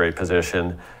you in a great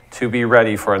position to be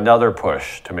ready for another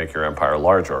push to make your empire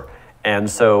larger. And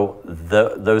so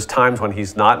those times when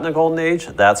he's not in the golden age,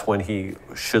 that's when he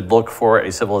should look for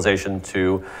a civilization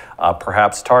to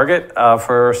perhaps target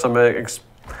for some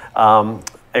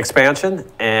expansion,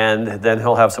 and then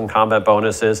he'll have some combat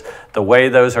bonuses. The way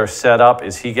those are set up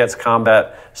is he gets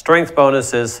combat strength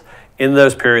bonuses in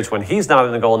those periods when he's not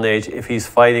in the golden age if he's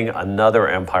fighting another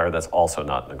empire that's also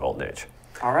not in the golden age.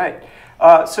 All right.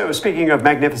 So speaking of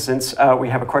magnificence, we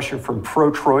have a question from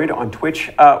ProTroid on Twitch.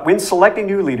 When selecting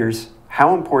new leaders,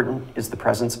 how important is the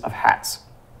presence of hats?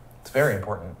 It's very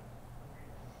important.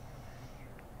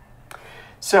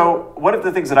 So one of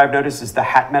the things that I've noticed is the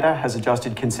hat meta has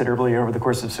adjusted considerably over the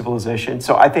course of Civilization.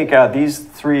 So I think these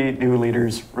three new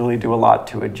leaders really do a lot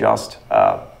to adjust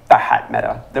the hat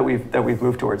meta that we've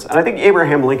moved towards. And I think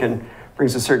Abraham Lincoln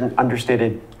brings a certain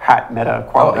understated hat meta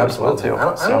quality as well too.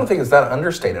 I don't think it's that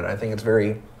understated. I think it's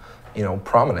very,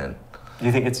 prominent. Do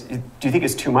you think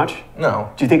it's too much?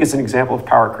 No. Do you think it's an example of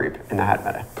power creep in the hat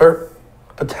meta?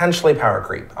 Potentially power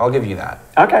creep. I'll give you that.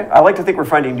 Okay. I like to think we're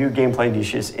finding new gameplay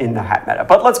niches in the hat meta.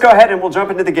 But let's go ahead and we'll jump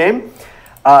into the game.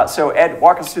 So Ed,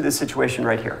 walk us through this situation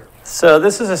right here. So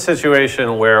this is a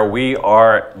situation where we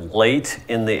are late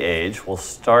in the age. We'll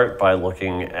start by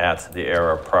looking at the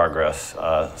era progress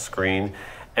screen.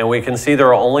 And we can see there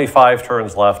are only 5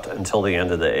 turns left until the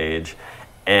end of the age.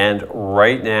 And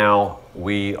right now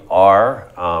we are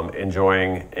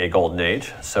enjoying a golden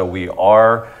age. So we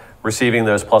are receiving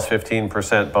those plus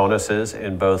 15% bonuses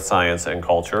in both science and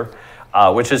culture,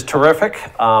 which is terrific.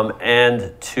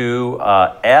 And to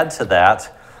add to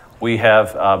that, we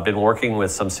have been working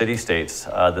with some city-states.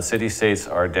 The city-states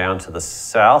are down to the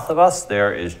south of us.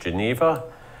 There is Geneva,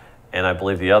 and I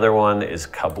believe the other one is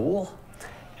Kabul.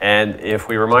 And if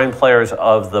we remind players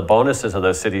of the bonuses of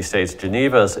those city-states,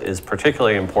 Geneva's is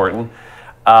particularly important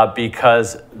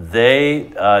because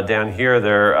they, down here,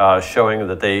 they're showing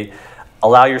that they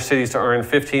allow your cities to earn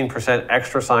 15%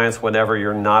 extra science whenever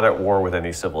you're not at war with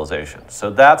any civilization. So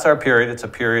that's our period. It's a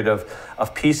period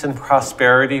of peace and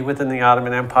prosperity within the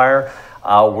Ottoman Empire.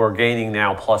 We're gaining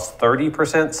now plus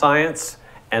 30% science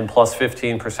and plus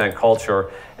 15% culture.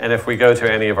 And if we go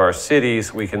to any of our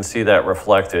cities, we can see that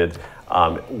reflected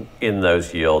in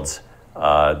those yields.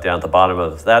 Down at the bottom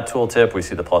of that tooltip, we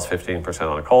see the plus 15%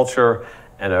 on culture,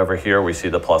 and over here we see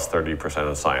the plus 30%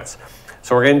 on science.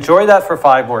 So we're going to enjoy that for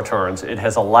 5 more turns. It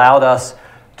has allowed us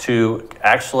to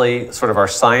actually, sort of our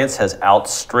science has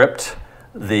outstripped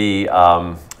the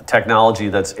technology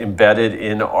that's embedded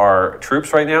in our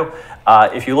troops right now.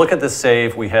 If you look at this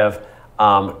save, we have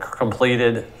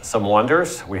completed some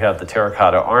wonders. We have the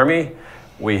Terracotta Army,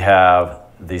 we have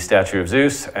the Statue of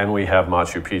Zeus, and we have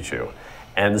Machu Picchu.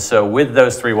 And so with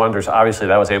those 3 wonders, obviously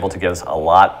that was able to get us a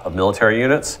lot of military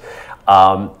units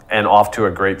and off to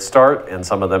a great start, and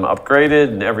some of them upgraded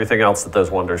and everything else that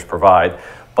those wonders provide.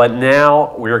 But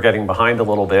now we're getting behind a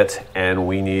little bit, and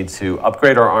we need to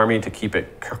upgrade our army to keep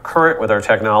it current with our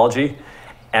technology,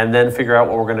 and then figure out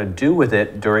what we're going to do with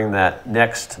it during that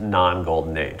next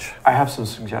non-golden age. I have some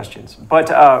suggestions,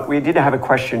 but we did have a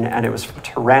question, and it was from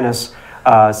Tyrannus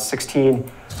 16.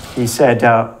 He said,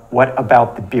 what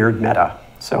about the beard meta?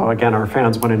 So again, our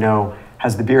fans want to know,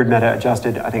 has the beard meta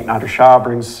adjusted? I think Nader Shah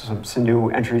brings some new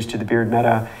entries to the beard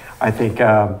meta. I think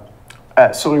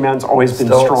Suleiman's always been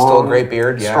strong. Still a great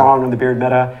beard, yeah. Strong on the beard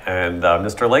meta. And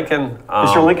Mr. Lincoln.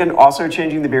 Mr. Lincoln also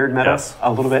changing the beard meta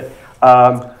a little bit.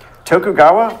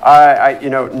 Tokugawa, you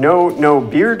know, no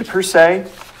beard per se,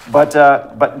 but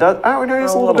does,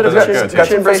 there's a little bit of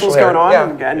chin bristles going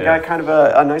on, and got kind of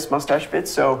a nice mustache bit.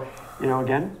 So, you know,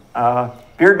 again,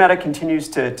 beard meta continues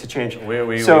to change.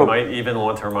 We might even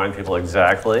want to remind people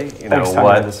exactly,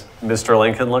 what Mr.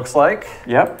 Lincoln looks like.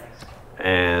 Yep.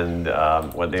 And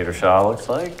what Nader Shah looks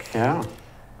like. Yeah.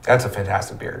 That's a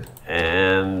fantastic beard.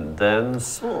 And then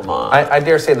Suleiman. I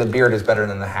dare say the beard is better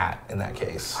than the hat in that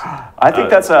case. I think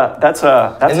that's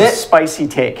a spicy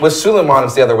take. With Suleiman,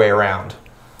 it's the other way around.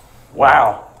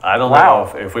 Wow. I don't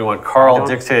know if we want Carl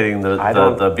dictating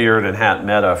the beard and hat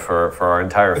meta for our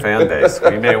entire fan base.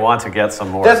 We may want to get some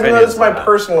more opinions. That's my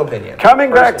personal opinion.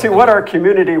 Coming back to what our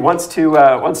community wants to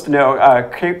know,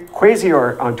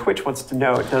 Quasior on Twitch wants to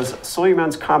know, does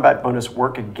Suleiman's combat bonus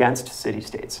work against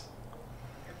city-states?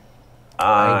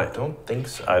 I don't think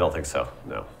so. I don't think so,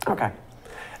 no. Okay.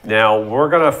 Now, we're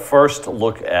going to first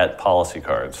look at policy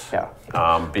cards. Yeah.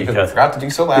 Because we forgot to do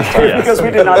so last time. Because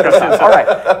we did not discuss. All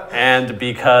right. And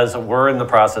because we're in the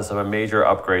process of a major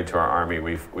upgrade to our army,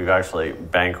 we've actually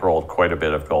bankrolled quite a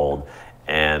bit of gold.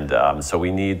 And so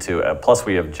we need to, plus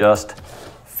we have just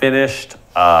finished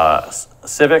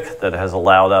Civic that has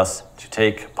allowed us to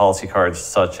take policy cards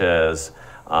such as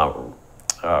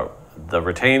the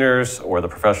retainers or the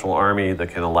professional army that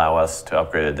can allow us to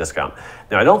upgrade a discount.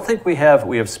 Now, I don't think we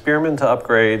have spearmen to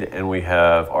upgrade and we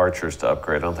have archers to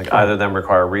upgrade. I don't think either of them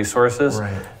require resources.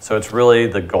 Right. So it's really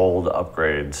the gold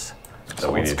upgrades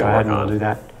that we need to work on. We'll do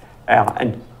that.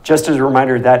 And just as a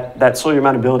reminder, that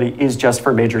Suleiman ability is just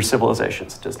for major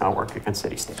civilizations. It does not work against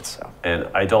city-states. So. And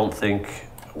I don't think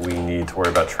we need to worry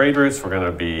about trade routes. We're going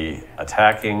to be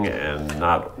attacking and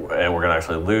we're going to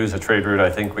actually lose a trade route I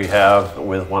think we have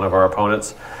with one of our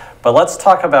opponents. But let's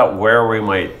talk about where we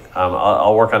might,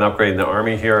 I'll work on upgrading the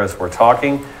army here as we're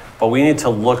talking, but we need to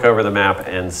look over the map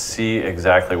and see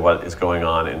exactly what is going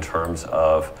on in terms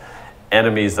of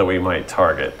enemies that we might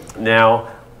target. Now,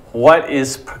 what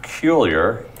is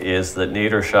peculiar is that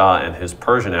Nader Shah and his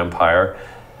Persian Empire,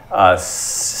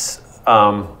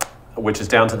 which is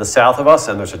down to the south of us,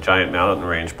 and there's a giant mountain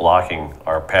range blocking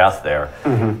our path there,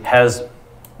 has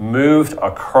moved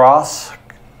across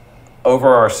over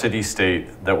our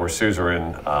city-state that we're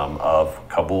suzerain of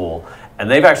Kabul,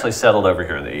 and they've actually settled over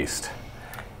here in the east.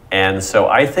 And so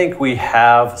I think we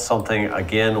have something,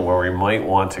 again, where we might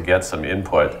want to get some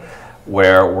input,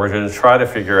 where we're going to try to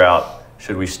figure out,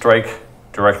 should we strike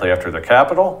directly after the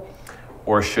capital,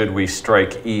 or should we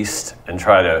strike east and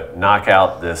try to knock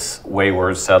out this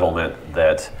wayward settlement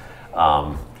that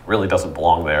really doesn't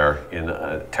belong there in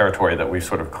a territory that we've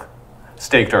sort of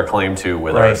staked our claim to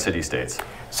with our city-states?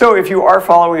 So if you are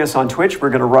following us on Twitch, we're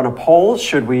going to run a poll.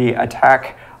 Should we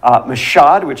attack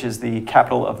Mashhad, which is the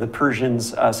capital of the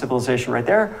Persians' civilization right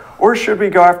there, or should we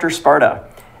go after Sparta?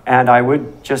 And I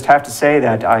would just have to say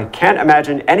that I can't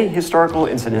imagine any historical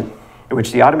incident in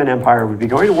which the Ottoman Empire would be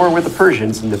going to war with the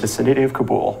Persians in the vicinity of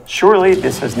Kabul. Surely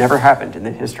this has never happened in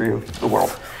the history of the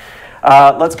world.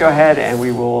 Let's go ahead and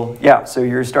we will, yeah, so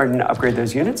you're starting to upgrade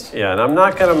those units? Yeah, and I'm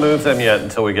not going to move them yet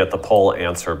until we get the poll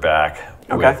answer back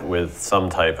with some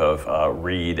type of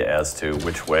read as to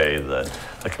which way the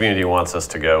community wants us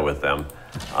to go with them.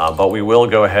 But we will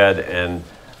go ahead and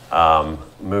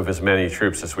move as many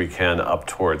troops as we can up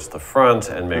towards the front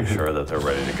and make sure that they're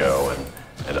ready to go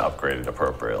and upgraded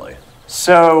appropriately.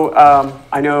 So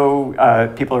I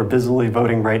know people are busily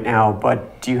voting right now,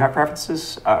 but do you have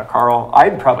preferences, Carl?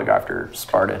 I'd probably go after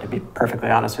Sparta, to be perfectly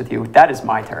honest with you. That is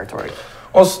my territory.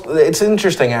 Well, it's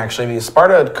interesting, actually, because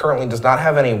Sparta currently does not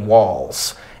have any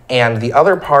walls. And the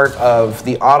other part of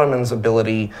the Ottomans'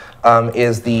 ability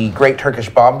is the Great Turkish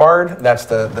Bombard. That's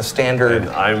the standard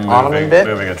Ottoman bit.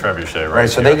 Moving a trebuchet right.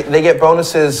 So they get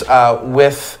bonuses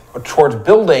towards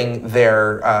building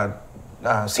their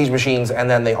siege machines, and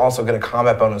then they also get a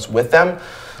combat bonus with them.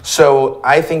 So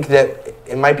I think that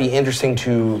it might be interesting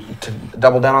to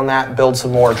double down on that, build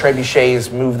some more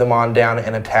trebuchets, move them on down,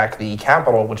 and attack the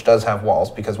capital, which does have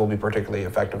walls, because we'll be particularly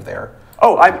effective there.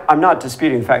 Oh, I'm not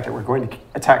disputing the fact that we're going to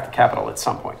attack the capital at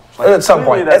some point. At some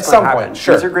point,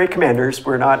 sure. These are great commanders.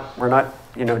 We're not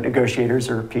negotiators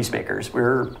or peacemakers.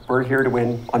 We're here to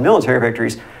win on military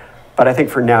victories. But I think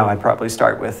for now, I'd probably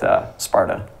start with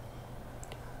Sparta.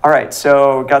 All right,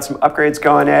 so got some upgrades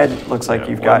going, Ed. Looks like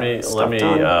you've got Let me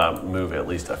move at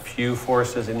least a few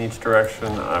forces in each direction.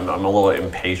 I'm a little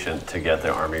impatient to get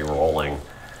the army rolling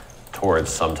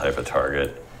towards some type of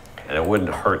target, and it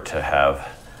wouldn't hurt to have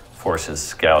forces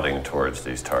scouting towards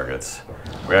these targets.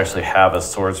 We actually have a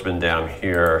swordsman down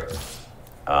here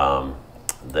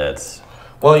that's...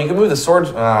 Well, you can move the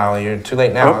swords. You're too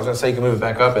late now. I was going to say you can move it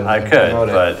back up and I could,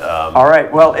 but... All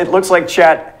right, well, it looks like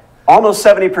chat... Almost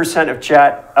 70% of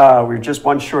chat, we're just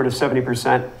one short of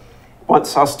 70%,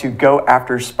 wants us to go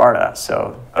after Sparta.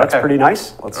 So that's pretty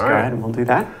nice. Let's go ahead and we'll do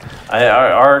that.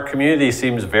 Our community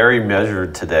seems very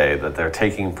measured today, that they're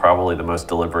taking probably the most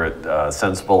deliberate,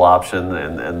 sensible option,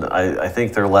 and I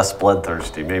think they're less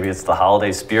bloodthirsty. Maybe it's the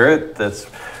holiday spirit that's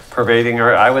pervading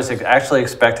her. I was actually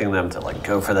expecting them to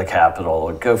go for the capital,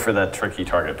 or go for that tricky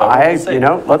target. But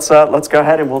let's go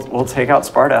ahead and we'll take out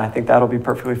Sparta. I think that'll be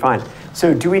perfectly fine.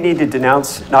 So do we need to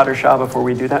denounce Nader Shah before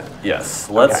we do that? Yes,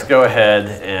 let's go ahead.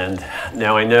 And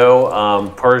now I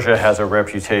know Persia has a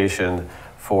reputation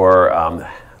for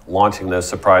launching those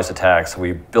surprise attacks.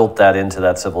 We built that into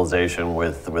that civilization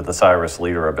with the Cyrus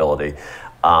leader ability.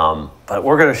 But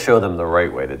we're going to show them the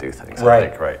right way to do things. I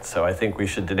think, right? So I think we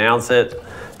should denounce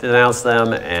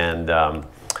them, and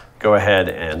go ahead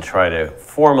and try to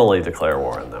formally declare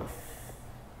war on them.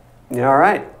 Yeah, all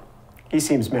right. He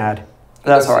seems mad.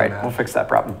 That's all right. We'll fix that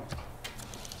problem.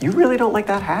 You really don't like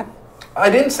that hat? I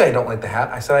didn't say I don't like the hat.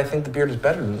 I said I think the beard is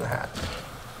better than the hat.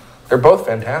 They're both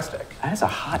fantastic. That is a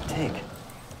hot take.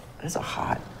 That is a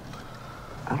hot...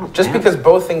 Just because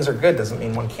both things are good doesn't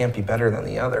mean one can't be better than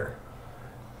the other.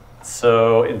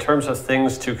 So in terms of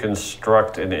things to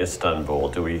construct in Istanbul,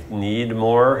 do we need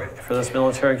more for this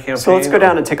military campaign? So let's go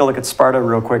down and take a look at Sparta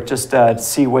real quick, just to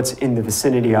see what's in the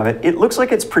vicinity of it. It looks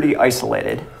like it's pretty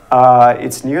isolated.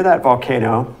 It's near that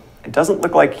volcano. It doesn't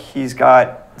look like he's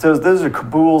got... So those are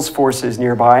Kabul's forces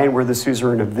nearby, and we're the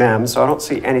suzerain of them, so I don't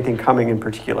see anything coming in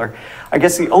particular. I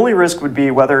guess the only risk would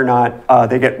be whether or not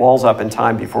they get walls up in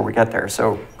time before we get there.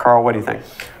 So, Carl, what do you think?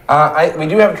 We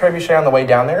do have a trebuchet on the way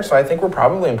down there, so I think we're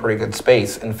probably in pretty good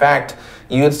space. In fact,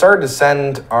 you had started to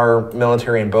send our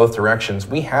military in both directions.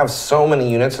 We have so many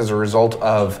units as a result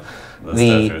of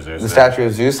the Statue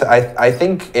of Zeus. I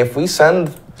think if we send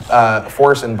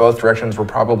force in both directions, we're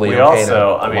probably okay to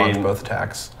launch both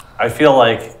attacks. I feel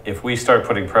like if we start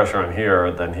putting pressure on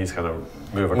here, then he's going to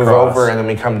move across. Move over, and then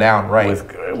we come down,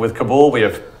 right. With Kabul, we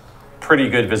have pretty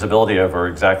good visibility over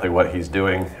exactly what he's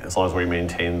doing, as long as we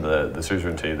maintain the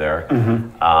suzerainty there.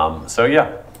 So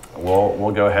yeah,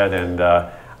 we'll go ahead, and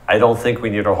I don't think we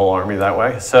need our whole army that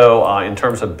way. So in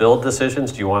terms of build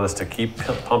decisions, do you want us to keep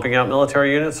pumping out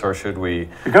military units, or should we?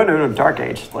 We're going to a dark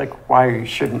age. Like, why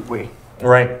shouldn't we?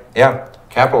 Right. Yeah.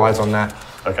 Capitalize on that.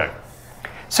 Okay.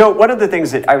 So one of the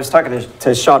things that I was talking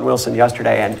to Sean Wilson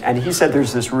yesterday, and he said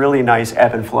there's this really nice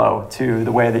ebb and flow to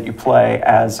the way that you play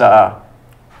as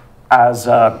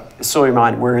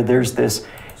Suleiman, where there's this,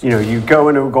 you go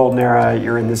into a golden era,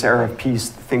 you're in this era of peace,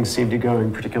 things seem to be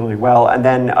going particularly well, and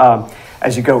then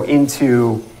as you go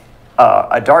into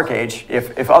a dark age,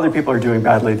 if other people are doing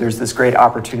badly, there's this great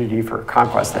opportunity for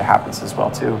conquest that happens as well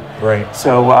too. Right.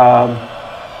 So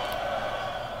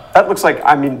that looks like,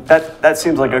 that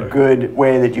seems like a good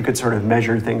way that you could sort of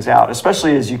measure things out,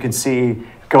 especially as you can see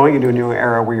going into a new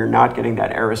era where you're not getting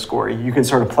that era score, you can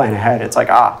sort of plan ahead. It's like,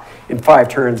 in 5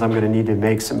 turns, I'm going to need to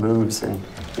make some moves and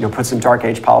put some Dark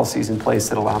Age policies in place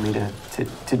that allow me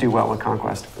to do well with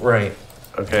conquest. Right.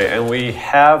 Okay, and we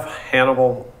have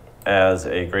Hannibal as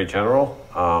a great general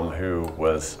who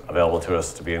was available to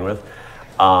us to begin with.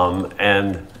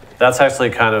 And that's actually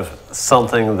kind of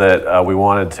something that we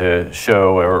wanted to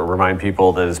show or remind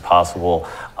people that is possible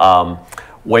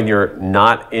when you're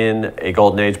not in a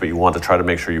golden age, but you want to try to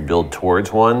make sure you build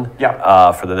towards one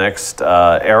for the next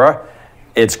era.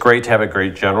 It's great to have a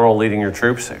great general leading your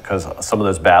troops, because some of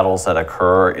those battles that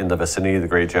occur in the vicinity of the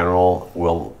great general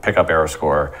will pick up era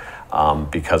score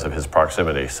because of his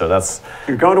proximity. So that's...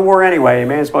 You're going to war anyway, you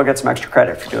may as well get some extra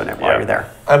credit for doing it while you're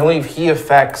there. I believe he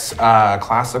affects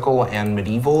classical and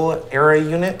medieval era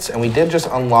units, and we did just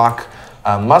unlock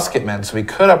musketmen, so we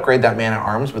could upgrade that man at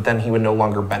arms, but then he would no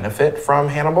longer benefit from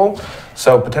Hannibal,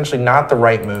 so potentially not the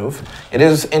right move. It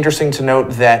is interesting to note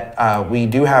that we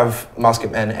do have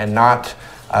musketmen and not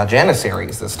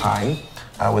janissaries this time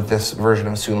with this version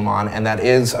of Suleiman, and that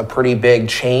is a pretty big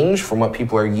change from what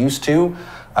people are used to.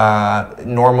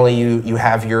 Normally you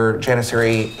have your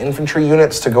Janissary infantry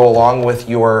units to go along with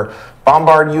your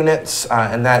bombard units,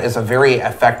 and that is a very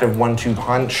effective 1-2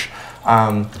 punch.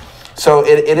 So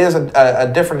it is a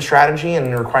different strategy and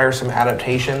it requires some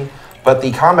adaptation, but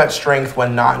the combat strength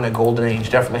when not in a golden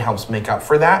age definitely helps make up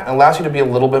for that. It allows you to be a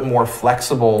little bit more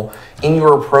flexible in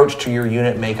your approach to your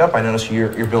unit makeup. I notice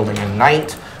you're building a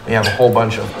knight. We have a whole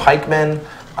bunch of pikemen.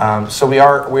 So we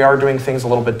are doing things a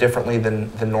little bit differently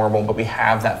than normal, but we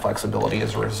have that flexibility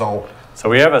as a result. So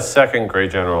we have a second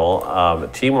great general.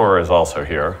 Timur is also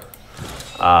here.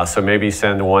 So maybe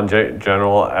send one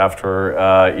general after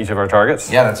each of our targets?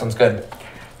 Yeah, that sounds good.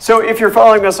 So if you're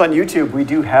following us on YouTube, we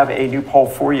do have a new poll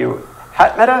for you.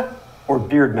 Hat meta or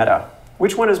beard meta?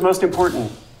 Which one is most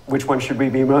important? Which one should we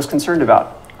be most concerned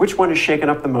about? Which one is shaken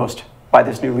up the most by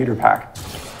this new leader pack?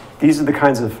 These are the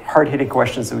kinds of hard-hitting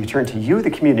questions that we turn to you,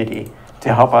 the community,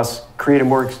 to help us create a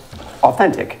more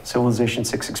authentic Civilization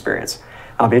VI experience.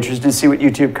 I'll be interested to see what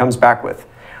YouTube comes back with.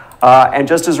 And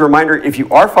just as a reminder, if you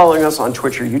are following us on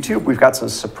Twitch or YouTube, we've got some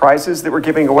surprises that we're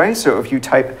giving away. So if you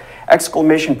type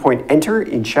 !enter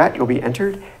in chat, you'll be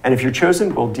entered. And if you're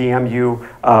chosen, we'll DM you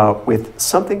with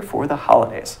something for the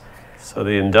holidays. So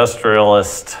the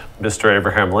industrialist, Mr.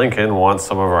 Abraham Lincoln, wants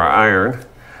some of our iron.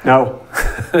 No,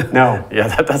 no. Yeah,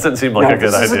 that doesn't seem like a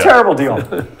good idea. This is a terrible deal.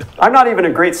 I'm not even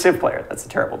a great Civ player. That's a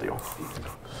terrible deal.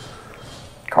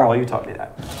 Carl, you taught me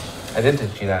that. I did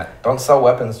teach you that. Don't sell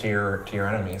weapons to your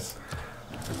enemies.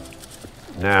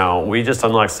 Now, we just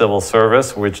unlocked civil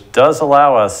service, which does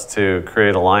allow us to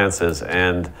create alliances,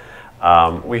 and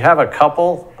we have a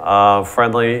couple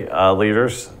friendly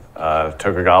leaders.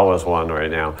 Tokugawa is one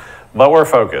right now, but we're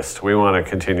focused. We want to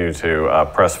continue to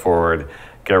press forward,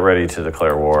 get ready to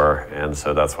declare war, and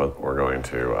so that's what we're going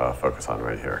to focus on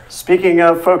right here. Speaking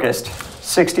of focused,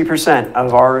 60%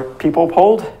 of our people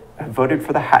polled voted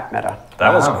for the hat meta.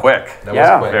 That was quick. That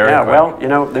was quick. Very quick. Well,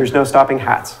 there's no stopping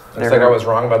hats. Looks like I was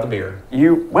wrong about the beer.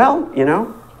 You're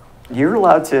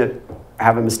allowed to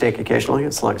have a mistake occasionally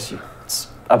as long as it's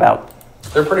about.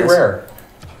 They're pretty rare.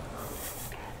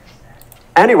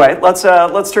 Anyway, let's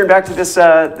turn back to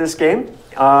this game.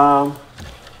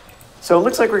 So it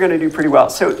looks like we're going to do pretty well.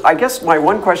 So I guess my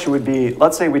one question would be,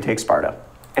 let's say we take Sparta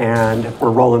and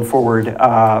we're rolling forward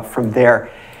from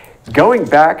there. Going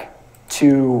back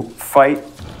to fight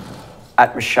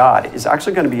at Mashhad is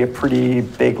actually going to be a pretty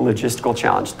big logistical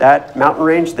challenge. That mountain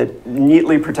range that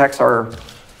neatly protects our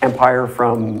empire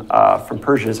from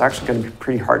Persia is actually going to be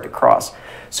pretty hard to cross.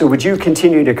 So would you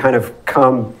continue to kind of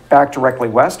come back directly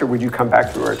west, or would you come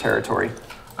back through our territory?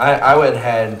 I would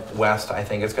head west. I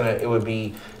think it would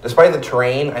be, despite the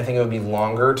terrain, I think it would be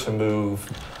longer to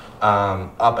move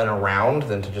up and around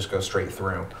than to just go straight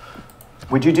through.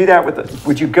 Would you do that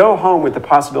would you go home with the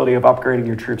possibility of upgrading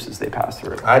your troops as they pass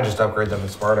through? I'd just upgrade them in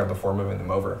Sparta before moving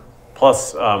them over.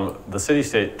 Plus, the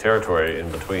city-state territory in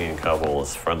between Kabul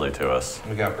is friendly to us.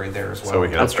 We can upgrade there as well. So we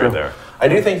can upgrade there. I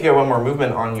do think you have one more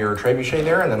movement on your trebuchet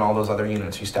there, and then all those other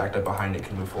units you stacked up behind it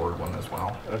can move forward one as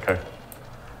well. Okay.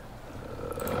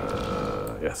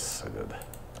 Yes, I did.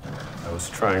 I was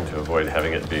trying to avoid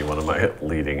having it be one of my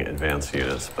leading advanced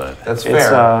units, but... That's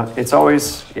fair. It's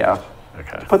always, yeah.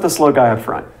 Okay. Put the slow guy up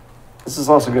front. This is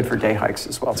also good for day hikes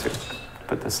as well, too.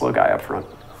 Put the slow guy up front.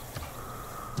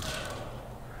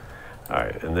 All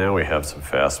right, and now we have some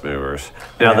fast movers.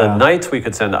 Now, the knights we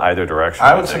could send to either direction.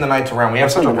 I would send the knights around. We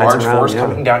have such a large force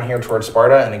coming down here towards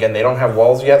Sparta, and again, they don't have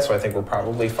walls yet, so I think we're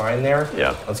probably fine there.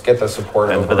 Yeah. Let's get the support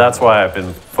over. But that's why I've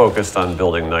been focused on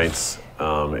building knights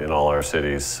in all our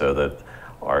cities, so that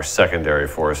our secondary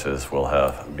forces will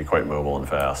be quite mobile and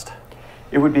fast.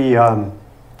 It would be,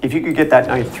 if you could get that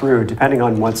knight through, depending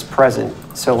on what's present.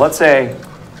 So let's say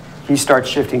he starts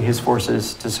shifting his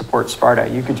forces to support Sparta.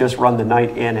 You could just run the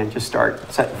knight in and just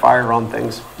start setting fire on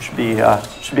things. It should be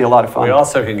a lot of fun. We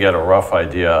also can get a rough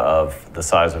idea of the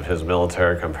size of his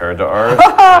military compared to ours.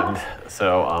 And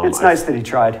so it's nice that he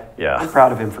tried. Yeah. I'm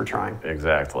proud of him for trying.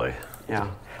 Exactly.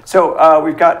 Yeah. So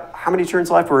we've got how many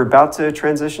turns left? We're about to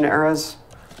transition eras.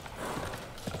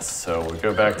 So we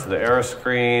go back to the era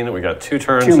screen. We got 2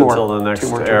 turns Two more. until the next 2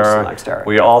 more turns era. till the next era.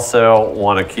 We also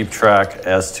want to keep track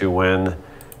as to when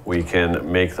we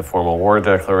can make the formal war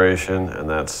declaration, and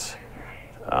that's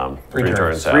 3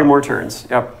 turns out. 3 more turns.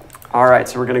 Yep. All right.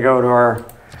 So we're going to go to our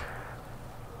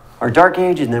Dark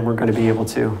Age, and then we're going to be able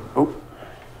to. Oh.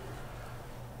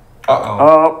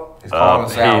 Uh-oh. He's calling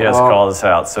us He out. has called us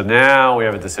out. So now we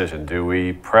have a decision. Do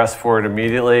we press forward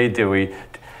immediately? Do we,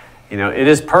 it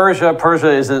is Persia.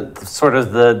 Persia isn't sort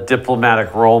of the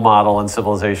diplomatic role model in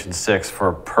Civilization VI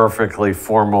for perfectly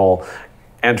formal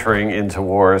entering into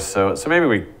wars. So maybe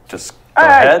we just go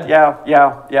ahead.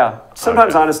 Yeah.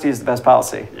 Sometimes Okay. honesty is the best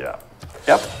policy. Yeah.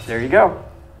 Yep. There you go.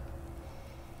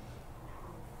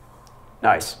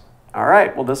 Nice. All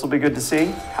right. Well, this will be good to see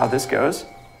how this goes.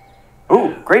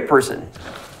 Ooh, great person.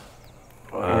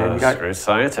 And you got, Great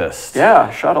scientist.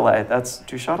 yeah, Chatelet. That's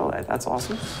Du Chatelet. That's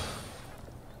awesome.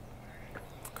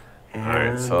 All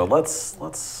right, so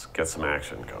let's get some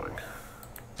action going.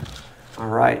 All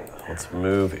right. Let's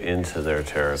move into their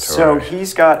territory. So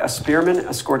he's got a spearman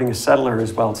escorting a settler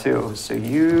as well too. So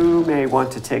you may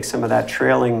want to take some of that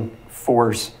trailing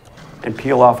force and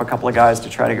peel off a couple of guys to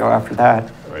try to go after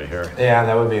that. Right here. Yeah,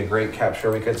 that would be a great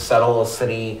capture. We could settle a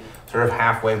city sort of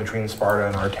halfway between Sparta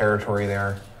and our territory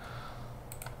there.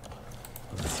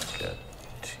 Let's get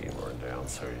Timur down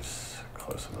so he's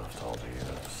close enough to all the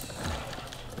units.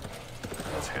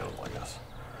 That's handled, I guess.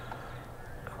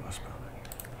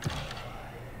 Crossbowing.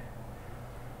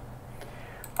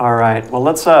 All right. Well,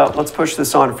 let's push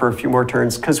this on for a few more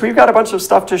turns because we've got a bunch of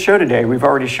stuff to show today. We've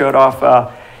already showed off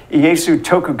Ieyasu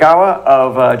Tokugawa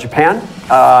of Japan,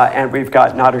 and we've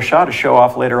got Nader Shah to show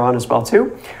off later on as well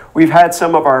too. We've had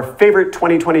some of our favorite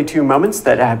 2022 moments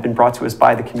that have been brought to us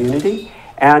by the community,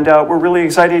 and we're really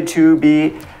excited to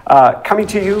be coming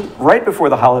to you right before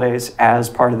the holidays as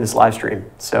part of this live stream.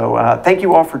 So thank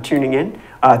you all for tuning in.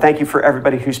 Thank you for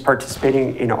everybody who's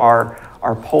participating in our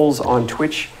polls on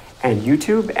Twitch and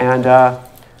YouTube, and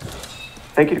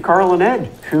thank you to Carl and Ed,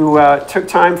 who took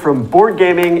time from board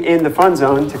gaming in the fun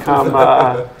zone to come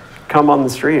on the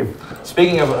stream.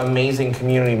 Speaking of amazing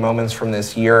community moments from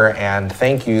this year and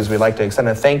thank yous, we'd like to extend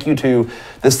a thank you to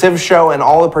the Civ Show and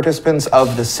all the participants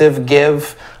of the Civ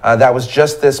Give. That was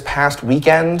just this past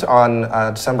weekend on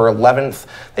December 11th.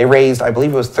 They raised, I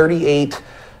believe it was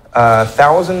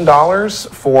 $38,000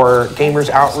 for Gamers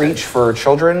Outreach for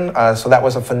Children. So that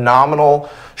was a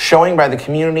phenomenal showing by the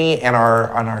community and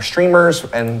our streamers.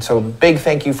 And so big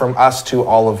thank you from us to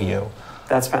all of you.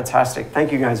 That's fantastic.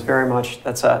 Thank you guys very much.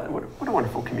 That's what a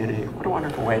wonderful community. What a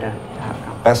wonderful way to have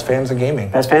come. Best fans of gaming.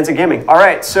 Best fans of gaming. All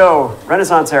right, so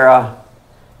Renaissance era,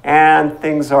 and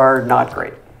things are not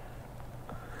great.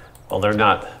 Well, they're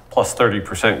not plus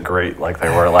 30% great like they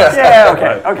were last time.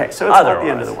 Yeah, okay. So it's not the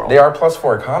end of the world. They are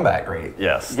 +4 combat great.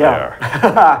 Yes, they Yeah.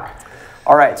 are.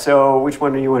 All right, so which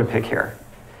one do you want to pick here?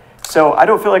 So I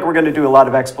don't feel like we're going to do a lot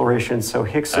of exploration, so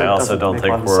Hicks I also don't make a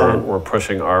lot think of sense. we're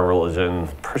pushing our religion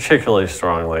particularly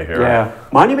strongly here. Yeah,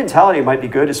 monumentality might be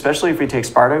good, especially if we take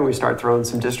Sparta and we start throwing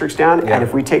some districts down. Yeah. And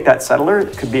if we take that settler,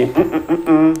 it could be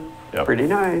Yep. pretty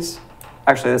nice.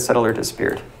 Actually, the settler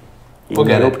disappeared. We'll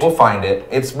get it. We'll find it.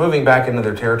 It's moving back into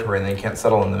their territory, and they can't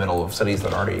settle in the middle of cities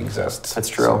that already exist. That's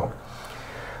true. So.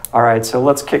 All right, so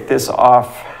let's kick this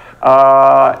off.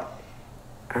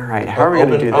 All right, how are we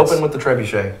going to do this? Open with the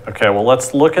trebuchet. Okay, well,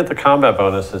 let's look at the combat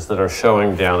bonuses that are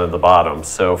showing down at the bottom.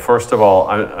 So first of all,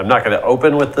 I'm not going to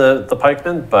open with the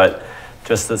pikemen, but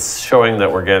just this showing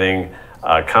that we're getting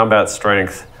combat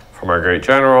strength from our great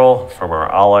general, from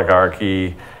our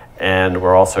oligarchy, and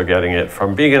we're also getting it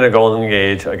from being in a golden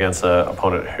age against an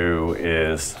opponent who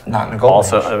is Not in a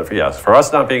golden age. Yes, for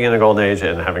us not being in a golden age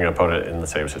and having an opponent in the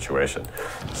same situation.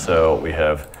 So we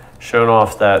have shown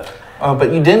off that.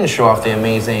 But you didn't show off the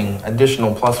amazing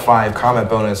additional +5 combat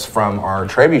bonus from our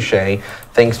trebuchet,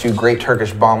 thanks to Great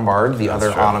Turkish Bombard, the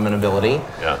other true. Ottoman ability.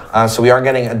 Yeah. So we are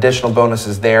getting additional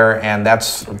bonuses there, and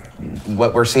that's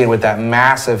what we're seeing with that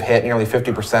massive hit, nearly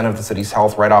 50% of the city's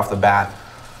health right off the bat.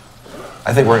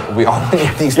 I think we all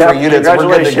need these 3 units, and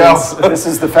we're good to go. This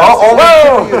is the fastest. Only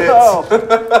 2 units.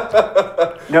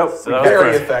 Nope. So that was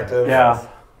Very great. effective. Yeah.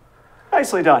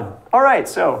 Nicely done. All right,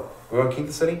 so We want to keep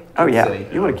the city? Oh, Keep the yeah. city.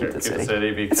 You want to keep the Keep city. the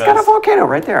city It's got a because- volcano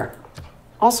right there.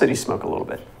 All cities smoke a little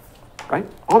bit, right?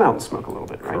 All mountains smoke a little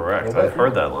bit, right? Correct. I've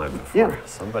heard that line before. Yeah.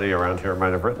 Somebody around here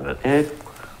might have written it. It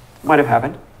might have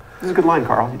happened. This is a good line,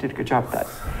 Carl. You did a good job with that.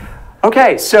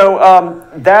 Okay, so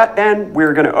that then,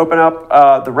 we're going to open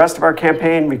up the rest of our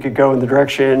campaign. We could go in the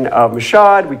direction of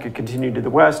Mashhad. We could continue to the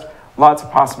west. Lots of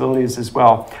possibilities as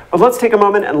well. But let's take a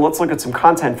moment and let's look at some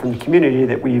content from the community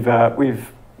that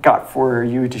we've got for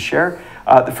you to share.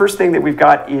 The first thing that we've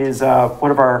got is one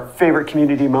of our favorite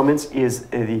community moments is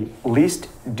the least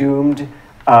doomed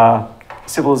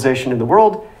civilization in the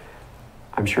world.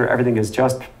 I'm sure everybody is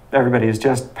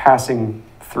just passing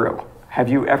through. Have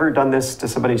you ever done this to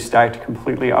somebody stacked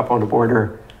completely up on a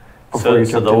border before you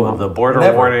jumped in? The border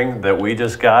Never. warning that we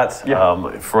just got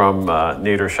from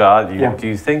Nader Shah, do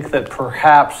you think that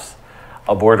perhaps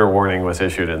a border warning was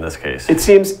issued in this case? It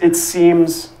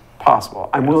seems possible.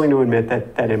 I'm willing to admit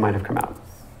that it might have come out.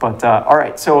 But all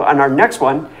right, so on our next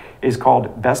one is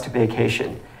called Best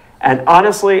Vacation. And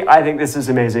honestly, I think this is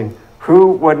amazing.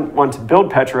 Who wouldn't want to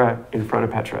build Petra in front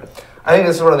of Petra? I think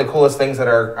this is one of the coolest things that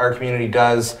our community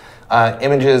does.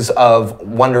 Images of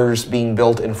wonders being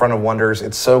built in front of wonders.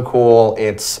 It's so cool.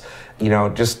 It's,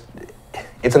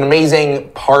 it's an amazing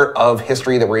part of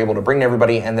history that we're able to bring to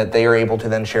everybody and that they are able to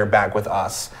then share back with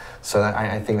us. So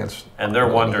I think that's... And they're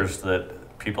wonders that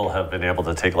people have been able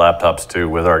to take laptops to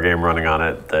with our game running on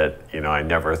it that, I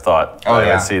never thought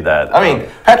I would see that. I mean,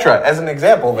 Petra, as an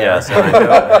example there. Yes, I know,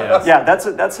 yes. Yeah,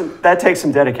 that takes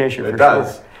some dedication for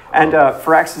does. sure. And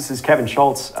Firaxis' Kevin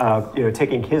Schultz,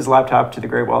 taking his laptop to the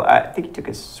Great Wall. I think he took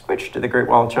his Switch to the Great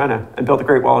Wall of China and built the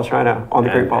Great Wall of China on the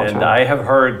Great Wall of China. And I have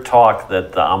heard talk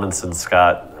that the Amundsen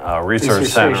Scott Research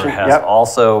Center Station, has yep.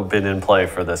 also been in play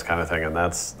for this kind of thing, and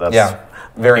that's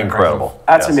very incredible.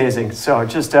 That's Yes. amazing. So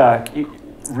just, you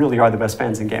really are the best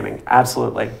fans in gaming.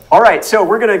 Absolutely. All right, so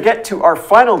we're going to get to our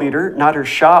final leader, Nader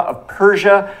Shah of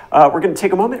Persia. We're going to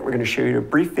take a moment. We're going to show you a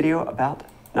brief video about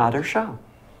Nader Shah.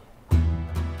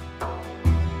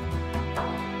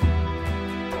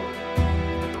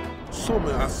 سم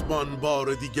اسبان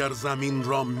بار دیگر زمین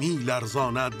را می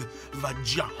لرزاند و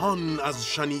جهان از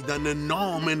شنیدن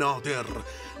نام نادر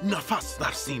نفس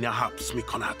در سینه حبس می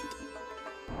کند.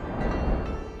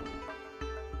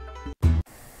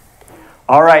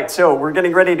 All right, so we're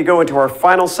getting ready to go into our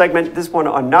final segment, this one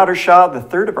on Nader Shah, the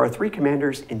third of our three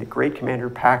commanders in the Great Commander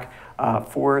Pack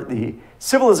for the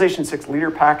Civilization VI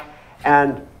Leader Pack.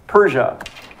 And Persia,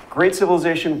 great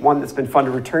civilization, one that's been fun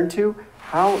to return to.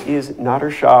 How is Nader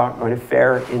Shah going to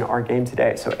fare in our game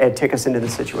today? So Ed, take us into the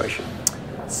situation.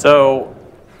 So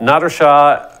Nader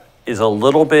Shah is a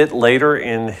little bit later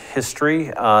in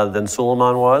history than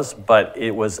Suleiman was, but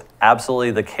it was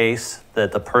absolutely the case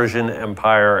that the Persian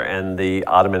Empire and the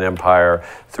Ottoman Empire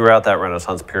throughout that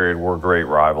Renaissance period were great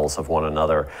rivals of one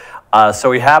another.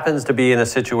 So he happens to be in a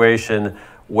situation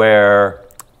where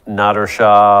Nader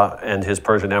Shah and his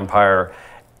Persian Empire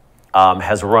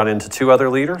has run into two other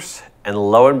leaders. And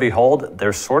lo and behold,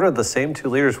 they're sort of the same two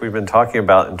leaders we've been talking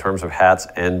about in terms of hats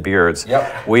and beards.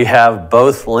 Yep. We have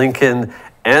both Lincoln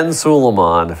and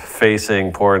Suleiman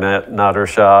facing poor Nader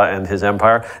Shah and his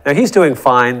empire. Now, he's doing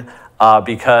fine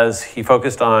because he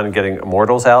focused on getting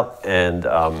Immortals out. And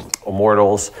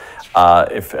Immortals,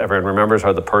 if everyone remembers,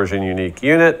 are the Persian unique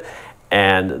unit.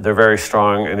 And they're very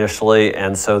strong initially.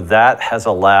 And so that has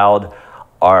allowed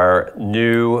our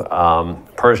new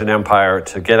Persian Empire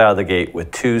to get out of the gate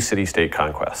with two city-state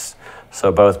conquests.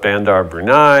 So both Bandar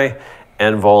Brunei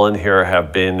and Volin here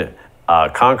have been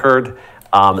conquered.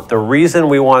 The reason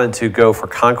we wanted to go for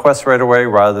conquest right away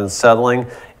rather than settling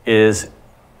is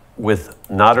with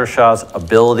Nader Shah's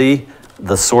ability,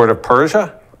 the Sword of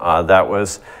Persia. That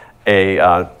was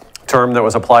a term that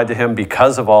was applied to him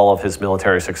because of all of his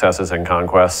military successes and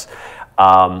conquests.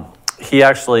 He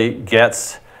actually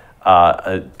gets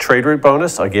a trade route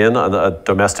bonus, again, a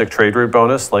domestic trade route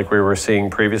bonus like we were seeing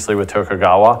previously with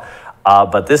Tokugawa.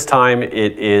 But this time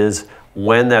it is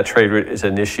when that trade route is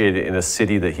initiated in a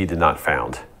city that he did not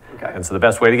found. Okay. And so the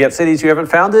best way to get cities you haven't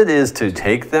founded is to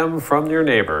take them from your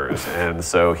neighbors. And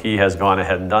so he has gone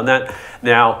ahead and done that.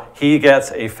 Now, he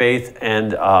gets a faith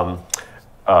and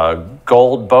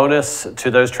gold bonus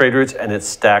to those trade routes, and it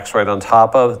stacks right on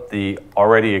top of the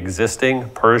already existing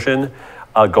Persian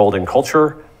gold and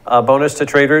culture bonus to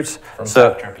trade routes. From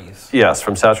satrapies. Yes,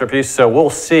 from satrapies. So we'll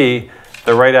see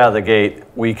that right out of the gate,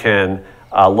 we can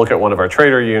look at one of our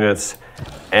trader units,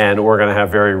 and we're going to have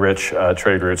very rich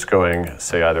trade routes going,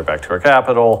 say, either back to our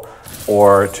capital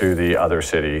or to the other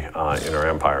city in our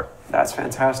empire. That's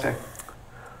fantastic.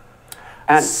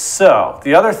 And So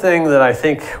the other thing that I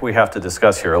think we have to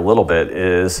discuss here a little bit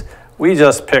is We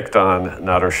just picked on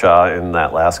Nader Shah in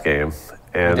that last game,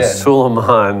 and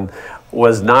Suleiman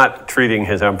was not treating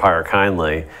his empire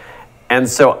kindly. And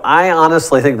so I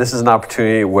honestly think this is an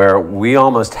opportunity where we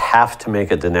almost have to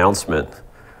make a denouncement.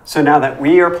 So now that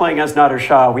we are playing as Nader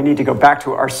Shah, we need to go back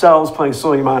to ourselves playing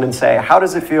Suleiman and say, how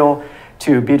does it feel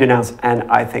to be denounced? And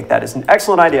I think that is an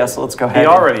excellent idea, so let's go ahead. He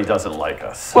already doesn't like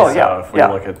us. Well, so yeah. If we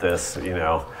look at this, you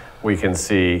know, we can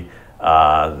see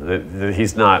that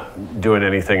he's not doing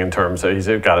anything in terms of, he's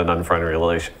got an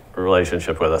unfriendly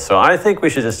relationship with us. So I think we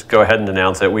should just go ahead and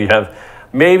denounce it. We have,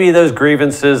 maybe those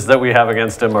grievances that we have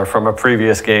against him are from a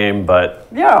previous game, but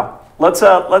yeah,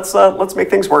 let's make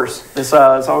things worse. This is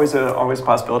always a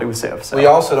possibility with Civ. So. We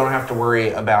also don't have to worry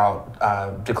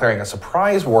about declaring a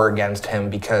surprise war against him,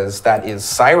 because that is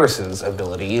Cyrus's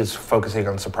ability, is focusing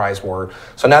on surprise war.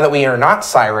 So now that we are not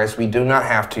Cyrus, we do not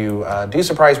have to do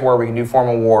surprise war. We can do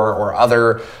formal war or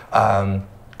other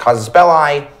casus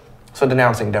belli. So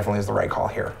denouncing definitely is the right call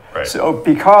here. Right. So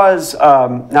because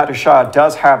Nader Shah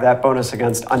does have that bonus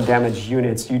against undamaged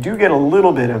units, you do get a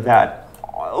little bit of that.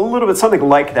 Something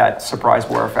like that surprise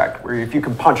war effect, where if you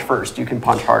can punch first, you can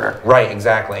punch harder. Right,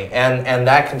 exactly. And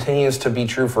that continues to be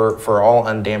true for all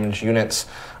undamaged units.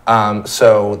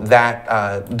 So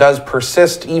that does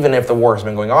persist even if the war has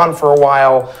been going on for a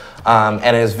while,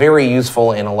 and is very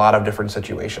useful in a lot of different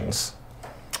situations.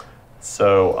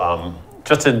 So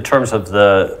just in terms of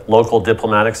the local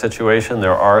diplomatic situation,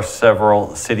 there are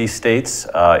several city-states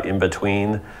in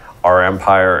between our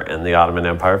empire and the Ottoman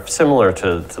Empire, similar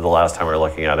to the last time we were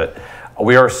looking at it.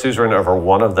 We are suzerain over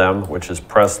one of them, which is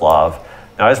Preslav.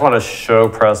 Now, I just want to show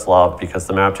Preslav because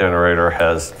the map generator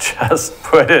has just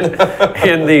put it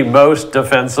in the most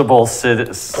defensible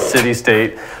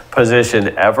city-state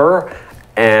position ever,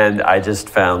 and I just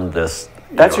found this.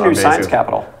 That's your new science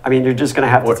capital. I mean, you're just going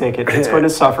to have to take it. It's going to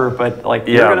suffer, but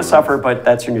you're going to suffer, but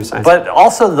that's your new science capital. But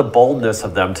also the boldness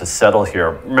of them to settle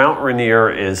here. Mount Rainier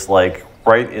is like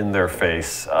right in their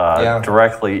face,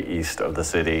 directly east of the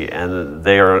city, and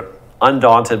they are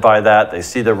undaunted by that. They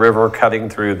see the river cutting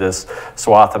through this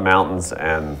swath of mountains,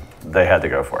 and they had to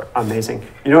go for it. Amazing.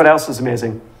 You know what else is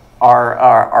amazing?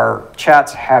 Our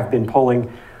chats have been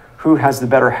polling who has the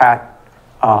better hat,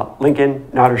 Lincoln,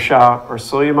 Nader Shah, or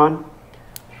Suleiman.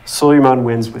 Suleiman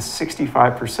wins with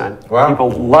 65%. Wow.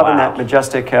 People loving that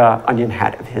majestic onion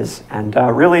hat of his, and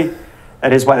really,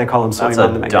 that is why they call him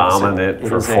Suleiman the Magnificent. Dominant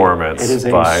performance. It is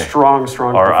by a strong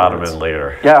our Ottoman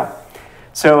leader. Yeah.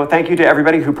 So thank you to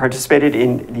everybody who participated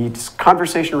in the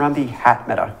conversation around the hat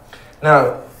meta.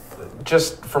 Now,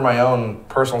 just for my own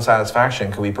personal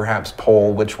satisfaction, could we perhaps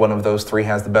poll which one of those three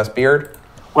has the best beard?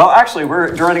 Well, actually,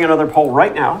 we're running another poll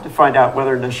right now to find out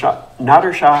whether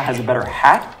Nader Shah has a better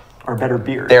hat or better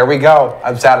beard. There we go.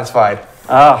 I'm satisfied.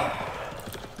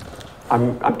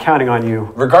 I'm counting on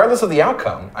you. Regardless of the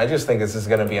outcome, I just think this is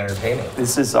going to be entertaining.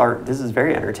 This is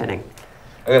very entertaining.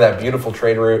 Look at that beautiful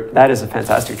trade route. That is a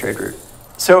fantastic trade route.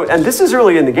 So, and this is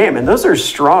early in the game, and those are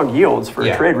strong yields for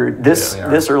a trade route this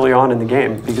early on in the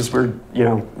game, because we're,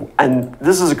 and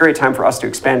this is a great time for us to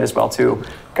expand as well too.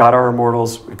 Got our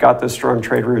immortals, we've got those strong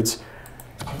trade routes.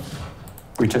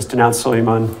 We just announced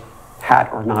Suleiman, hat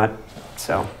or not,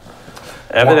 so.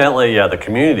 Evidently, the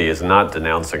community is not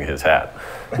denouncing his hat.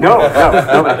 No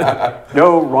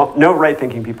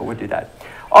right-thinking people would do that.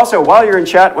 Also, while you're in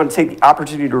chat, I want to take the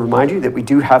opportunity to remind you that we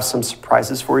do have some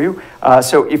surprises for you.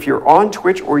 So if you're on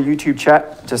Twitch or YouTube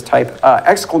chat, just type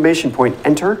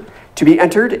 !enter to be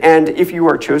entered. And if you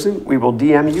are chosen, we will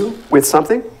DM you with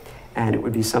something. And it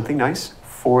would be something nice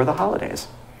for the holidays.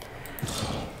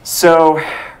 So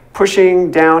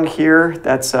pushing down here,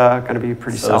 that's going to be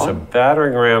pretty solid. There's a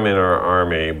battering ram in our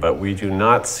army, but we do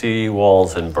not see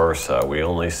walls in Bursa. We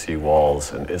only see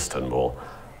walls in Istanbul.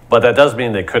 But that does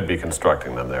mean they could be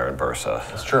constructing them there in Bursa.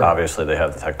 That's true. Obviously, they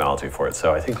have the technology for it.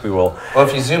 So I think we will. Well,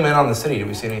 if you zoom in on the city, do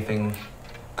we see anything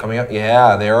coming up?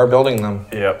 Yeah, they are building them.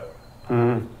 Yep.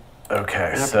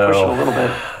 Okay, so push it a little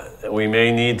bit. We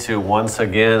may need to once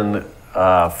again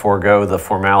forego the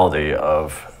formality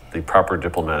of the proper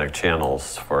diplomatic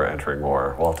channels for entering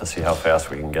war. We'll have to see how fast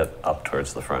we can get up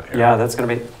towards the front here. Yeah, that's going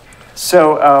to be.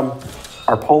 So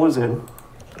our poll is in.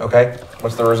 Okay,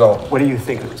 what's the result? What do you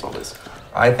think the result is?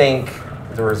 I think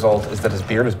the result is that his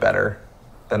beard is better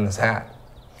than his hat.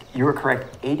 You were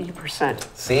correct, 80%.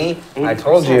 See? I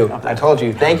told you. I told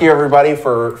you. Thank you, everybody,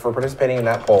 for participating in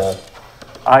that poll.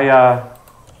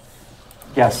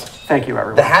 Yes, thank you,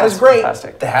 everyone. The hat is great.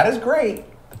 Fantastic. The hat is great.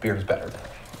 The beard is better.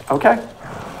 Okay.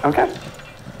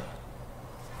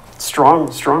 Strong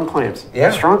claims.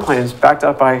 Yeah. Strong claims backed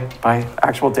up by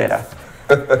actual data.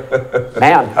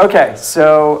 Man, okay,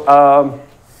 so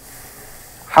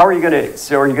How are you going to?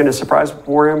 So are you going to surprise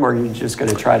war him, or are you just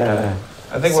going to try to?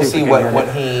 I think we'll see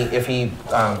if he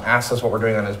asks us what we're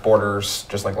doing on his borders,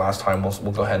 just like last time.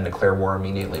 We'll go ahead and declare war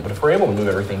immediately. But if we're able to move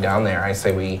everything down there, I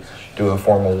say we do a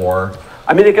formal war.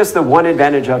 I mean, I guess the one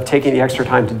advantage of taking the extra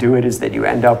time to do it is that you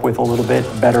end up with a little bit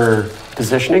better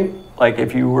positioning. Like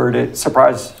if you were to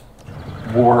surprise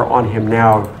war on him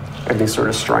now, everything's sort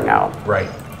of strung out.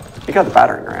 Right. You got the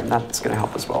battering ram. That's going to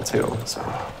help as well too. So.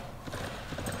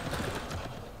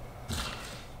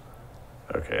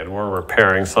 Okay, and we're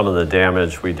repairing some of the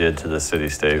damage we did to the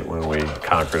city-state when we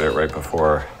conquered it right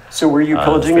before. So were you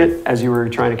pillaging it as you were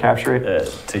trying to capture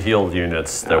it? To heal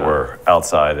units that were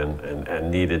outside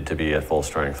and needed to be at full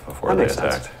strength before they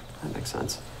attacked. That makes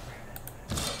sense.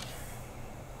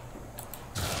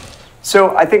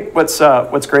 So I think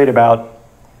what's great about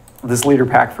this leader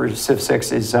pack for Civ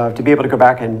 6 is to be able to go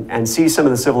back and see some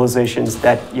of the civilizations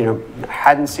that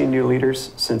hadn't seen new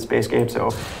leaders since base game.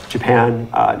 So Japan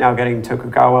now getting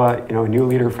Tokugawa, a new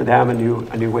leader for them, a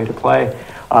new way to play.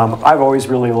 I've always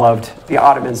really loved the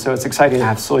Ottomans, so it's exciting to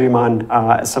have Suleiman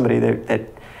as somebody that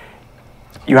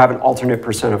you have an alternate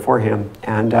persona for him.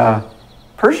 And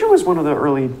Persia was one of the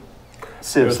early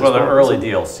Civs. It was one of the early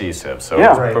DLC Civs.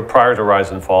 So prior to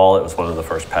Rise and Fall, it was one of the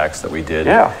first packs that we did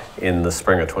in the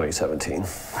spring of 2017.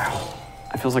 Wow.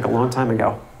 That feels like a long time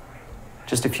ago.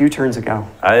 Just a few turns ago.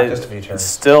 Just a few turns.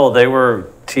 Still, they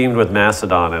were teamed with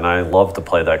Macedon, and I love to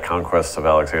play that Conquest of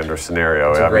Alexander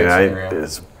scenario. It's a great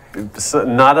scenario.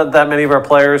 Not that many of our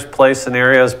players play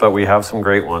scenarios, but we have some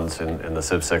great ones in the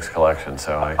Civ 6 collection.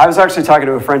 So I was actually talking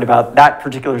to a friend about that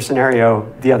particular scenario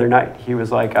the other night. He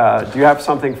was like, do you have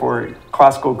something for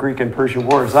classical Greek and Persian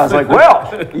wars? I was like,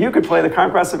 well, you could play the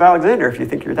Conquest of Alexander if you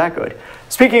think you're that good.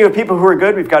 Speaking of people who are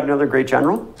good, we've got another great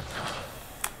general.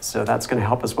 So that's going to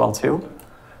help as well, too.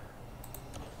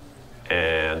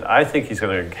 And I think he's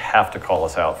going to have to call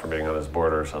us out for being on his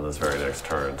borders on this very next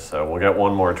turn. So we'll get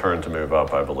one more turn to move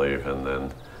up, I believe, and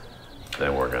then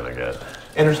we're going to get...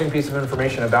 Interesting piece of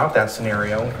information about that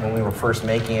scenario. When we were first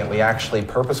making it, we actually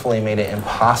purposefully made it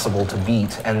impossible to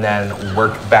beat and then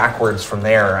worked backwards from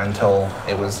there until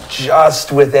it was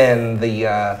just within the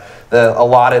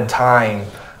allotted time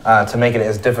to make it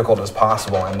as difficult as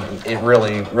possible. And it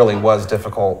really, really was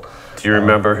difficult. Do you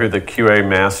remember who the QA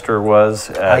master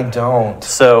was? I don't.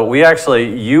 So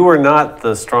you were not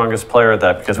the strongest player at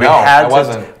that because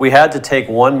we had to take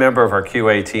one member of our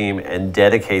QA team and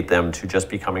dedicate them to just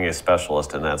becoming a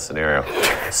specialist in that scenario.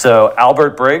 So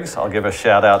Albert Briggs, I'll give a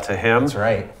shout out to him. That's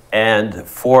right. And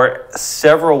for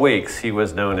several weeks, he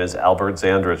was known as Albert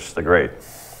Zandrich the Great.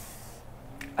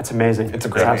 That's amazing. It's a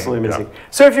great absolutely amazing. Yeah.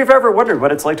 So if you've ever wondered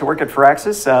what it's like to work at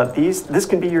Firaxis, this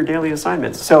can be your daily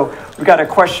assignments. So we've got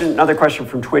another question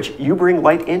from Twitch. You bring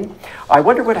light in. I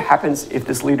wonder what happens if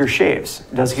this leader shaves.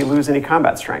 Does he lose any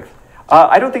combat strength?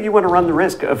 I don't think you want to run the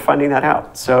risk of finding that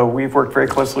out. So we've worked very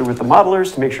closely with the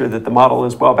modelers to make sure that the model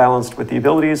is well balanced with the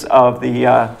abilities of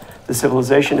the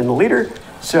civilization and the leader.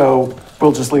 So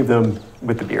we'll just leave them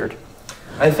with the beard.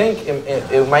 I think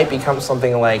it might become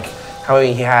something like how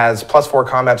he has +4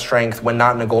 combat strength when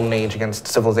not in a golden age against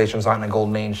civilizations not in a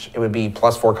golden age. It would be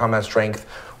 +4 combat strength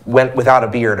without a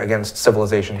beard against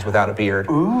civilizations without a beard.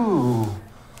 Ooh.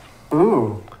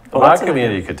 Ooh. Well, our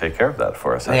community could take care of that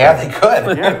for us. Yeah, they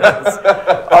could.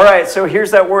 All right, so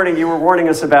here's that warning you were warning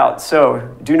us about.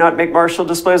 So do not make martial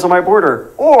displays on my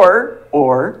border.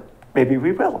 Or maybe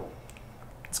we will.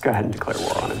 Let's go ahead and declare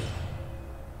war on him.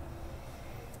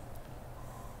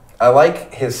 I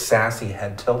like his sassy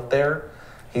head tilt there.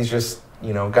 He's just,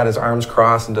 got his arms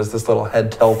crossed and does this little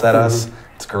head tilt at us.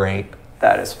 It's great.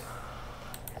 That is.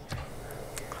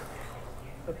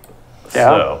 Yeah.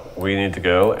 So we need to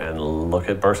go and look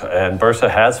at Bursa. And Bursa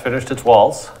has finished its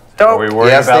walls. Dope. Are we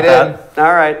worried about that?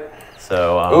 All right.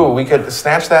 So. Ooh, we could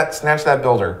snatch that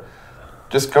builder.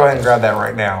 Just go ahead and grab that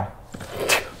right now.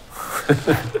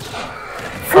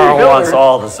 Carl wants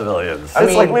all the civilians.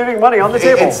 It's like leaving money on the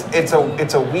table.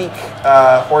 It's a weak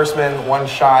horseman, one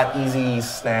shot, easy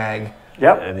snag.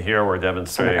 Yep. And here we're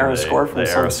demonstrating the arrow score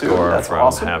from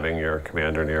awesome. having your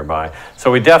commander nearby.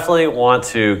 So we definitely want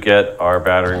to get our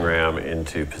battering ram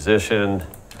into position.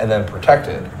 And then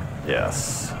protected.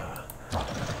 Yes.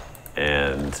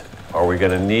 And are we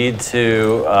going to need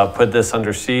to put this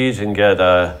under siege and get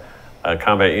a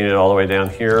combat unit all the way down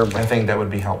here? I think that would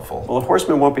be helpful. Well, the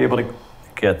horsemen won't be able to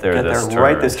get there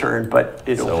this turn, but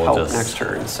it'll help next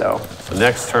turn. So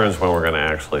next turn is when we're going to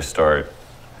actually start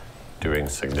doing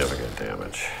significant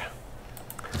damage.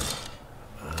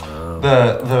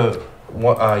 The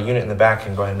unit in the back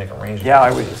can go ahead and make a range attack. Yeah,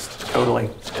 I would totally.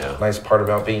 Yeah. Nice part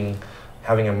about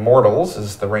having immortals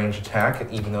is the range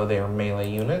attack, even though they are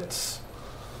melee units.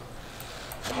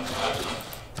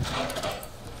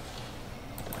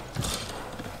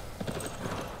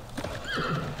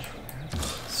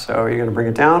 So you're going to bring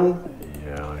it down?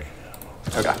 Yeah.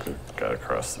 Okay. Got to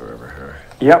cross the river here.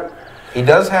 Yep. He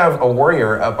does have a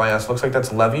warrior up by us. Looks like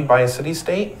that's levied by a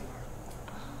city-state.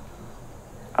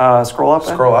 Scroll up.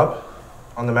 Scroll up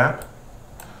on the map.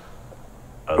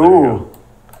 Oh, there you Ooh. go.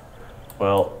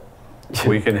 Well,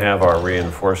 we can have our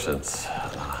reinforcements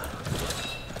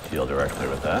deal directly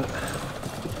with that.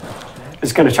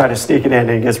 Just going to try to sneak it in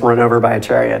and he gets run over by a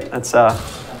chariot. That's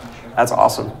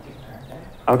awesome.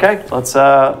 Okay, let's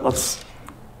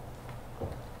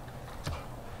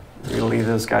we'll leave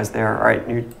those guys there. All right,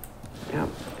 yeah,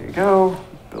 there you go.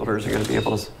 Builders are going to be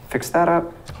able to fix that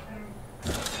up.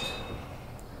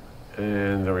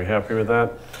 And are we happy with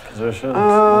that position?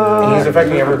 He's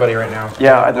affecting everybody right now.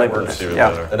 Yeah, I'd like works even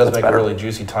yeah. better. That does That's make better. a really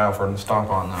juicy tile for him to stomp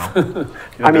on, though.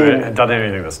 I mean, it doesn't have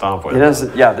anything to stomp with. It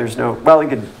doesn't. Yeah, there's no. Well, he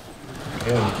could.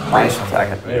 Nice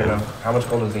second. You know, how much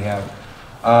gold does he have?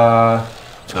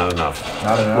 Not enough.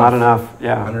 Not enough. Not enough.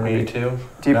 Yeah. 182?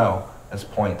 No, that's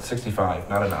 0.65.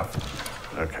 Not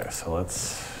enough. Okay, so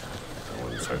let's.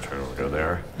 When it's our turn, we'll go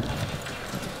there.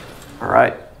 All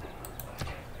right.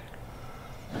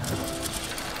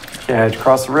 Yeah,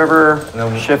 cross the river.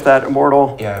 No. Shift that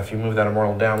immortal. Yeah, if you move that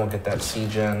immortal down, we'll get that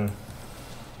C-gen.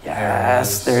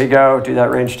 Yes, there you go. Do that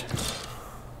ranged.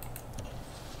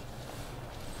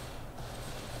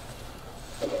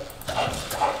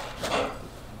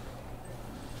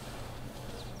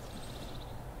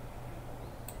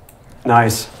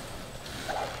 Nice.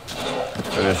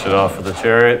 Finish it off with the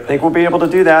chariot. I think we'll be able to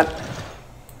do that.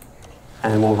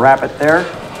 And we'll wrap it there.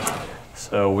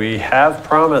 So we have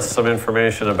promised some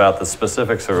information about the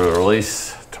specifics of the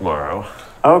release tomorrow.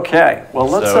 Okay, well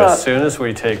let's... So as soon as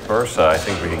we take Bursa, I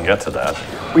think we can get to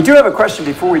that. We do have a question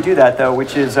before we do that, though,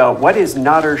 which is what is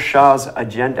Nader Shah's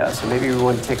agenda? So maybe we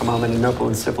want to take a moment in Nopal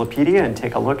Encyclopedia and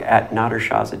take a look at Nader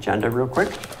Shah's agenda real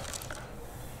quick.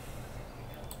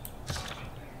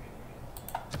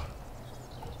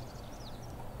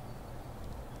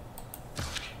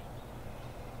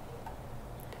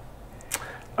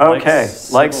 Okay,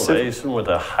 like civilization with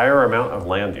a higher amount of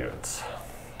land units.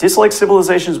 Dislikes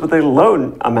civilizations with a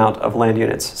low amount of land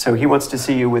units. So he wants to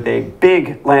see you with a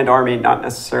big land army, not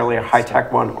necessarily a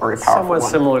high-tech one or a powerful Somewhat one.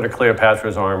 similar to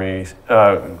Cleopatra's army,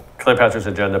 Cleopatra's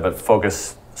agenda, but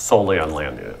focused solely on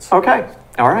land units. Okay,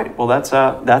 all right. Well,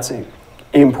 that's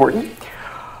important.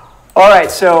 All right,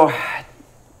 so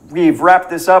we've wrapped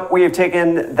this up. We have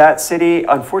taken that city.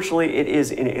 Unfortunately, it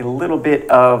is in a little bit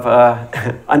of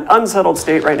an unsettled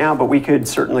state right now, but we could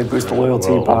certainly boost the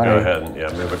loyalty We'll by go ahead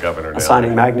and move a governor down.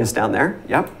 assigning Magnus down there.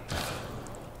 Yep.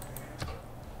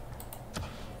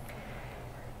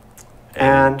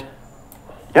 And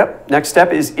yep, next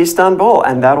step is Istanbul,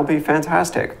 and that'll be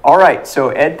fantastic. All right, so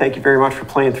Ed, thank you very much for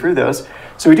playing through those.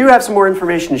 So we do have some more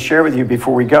information to share with you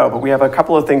before we go, but we have a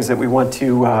couple of things that we want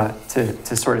to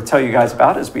sort of tell you guys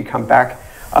about as we come back.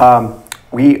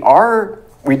 We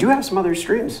do have some other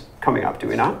streams coming up, do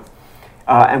we not?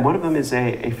 And one of them is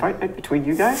a fight night between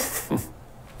you guys.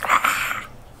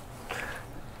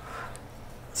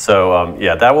 So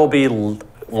yeah, that will be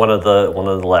one of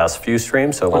the last few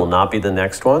streams, so it will not be the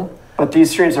next one. But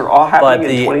these streams are all happening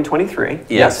in 2023.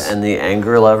 Yes, and the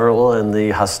anger level and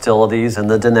the hostilities and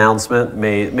the denouncement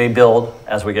may build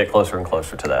as we get closer and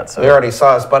closer to that. So We already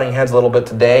saw us butting heads a little bit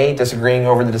today, disagreeing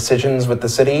over the decisions with the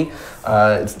city.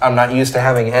 I'm not used to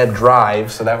having Ed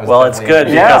drive, so that was well, it's good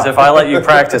because if I let you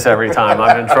practice every time,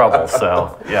 I'm in trouble.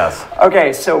 So yes.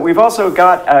 Okay, so we've also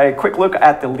got a quick look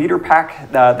at the leader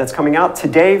pack that's coming out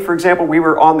today. For example, we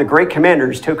were on the great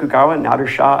commanders Tokugawa, Nader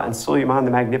Shah, and Suleiman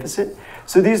the Magnificent.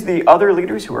 So these are the other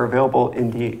leaders who are available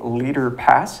in the leader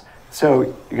pass. So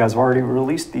you guys have already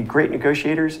released the great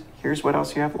negotiators. Here's what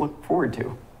else you have to look forward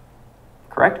to.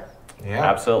 Correct? Yeah,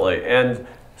 absolutely. And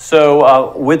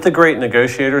so with the great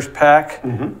negotiators pack,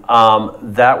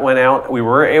 that went out. We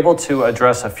were able to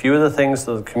address a few of the things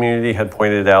that the community had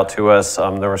pointed out to us.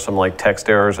 There were some like text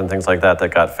errors and things like that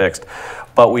got fixed,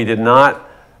 but we did not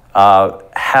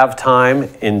have time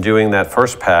in doing that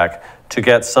first pack to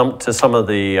get some of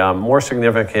the more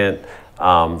significant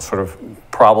sort of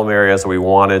problem areas that we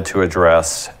wanted to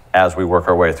address as we work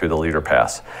our way through the leader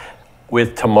pass.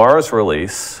 With tomorrow's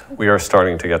release, we are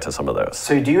starting to get to some of those.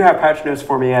 So do you have patch notes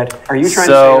for me, Ed? Are you trying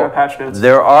to say about patch notes?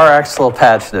 There are actual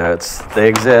patch notes. They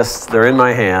exist. They're in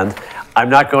my hand. I'm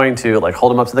not going to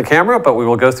hold them up to the camera, but we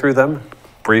will go through them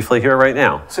briefly here right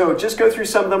now. So just go through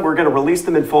some of them. We're going to release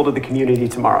them in full to the community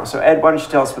tomorrow. So Ed, why don't you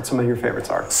tell us what some of your favorites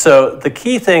are? So the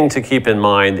key thing to keep in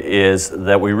mind is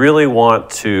that we really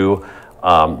want to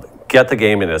get the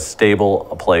game in as stable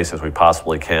a place as we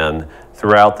possibly can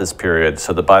throughout this period,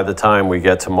 so that by the time we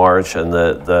get to March and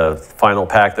the final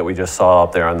pack that we just saw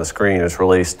up there on the screen is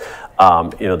released,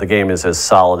 the game is as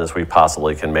solid as we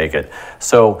possibly can make it.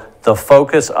 So the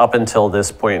focus up until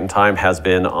this point in time has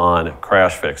been on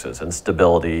crash fixes and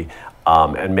stability,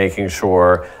 and making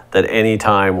sure that any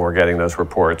time we're getting those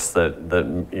reports that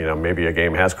maybe a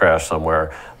game has crashed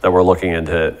somewhere, that we're looking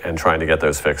into it and trying to get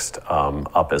those fixed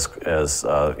up as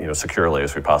securely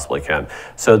as we possibly can.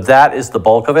 So that is the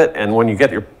bulk of it. And when you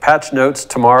get your patch notes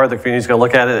tomorrow, the community's going to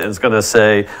look at it and it's going to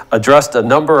say addressed a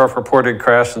number of reported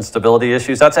crash and stability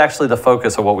issues. That's actually the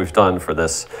focus of what we've done for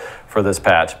this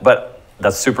patch. But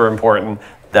that's super important.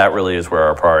 That really is where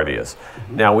our priority is.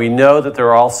 Now, we know that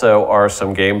there also are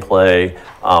some gameplay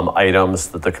items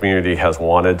that the community has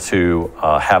wanted to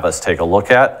have us take a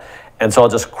look at. And so I'll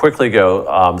just quickly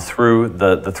go through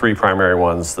the three primary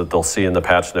ones that they'll see in the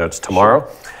patch notes tomorrow.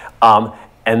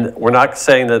 And we're not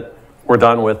saying that we're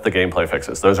done with the gameplay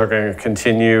fixes. Those are going to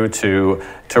continue to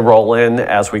roll in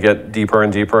as we get deeper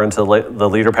and deeper into the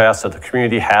leader pass. So the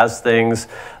community has things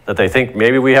that they think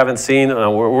maybe we haven't seen.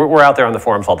 We're out there on the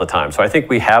forums all the time. So I think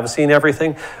we have seen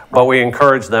everything, but we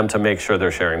encourage them to make sure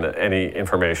they're sharing any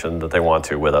information that they want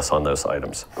to with us on those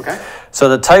items. Okay. So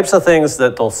the types of things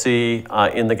that they'll see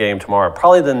in the game tomorrow,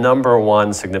 probably the number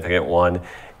one significant one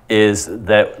is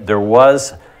that there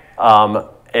was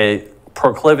a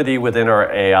proclivity within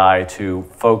our AI to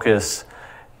focus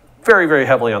very, very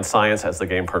heavily on science as the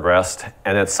game progressed.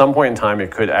 And at some point in time,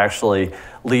 it could actually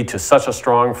lead to such a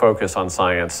strong focus on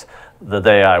science that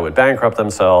the AI would bankrupt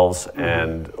themselves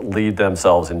and lead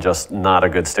themselves in just not a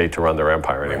good state to run their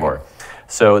empire anymore.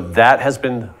 So that has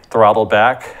been throttled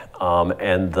back.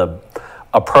 And the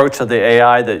approach of the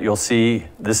AI that you'll see,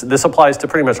 this applies to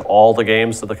pretty much all the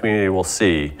games that the community will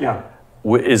see. Yeah.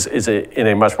 Is in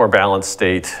a much more balanced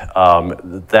state.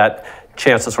 That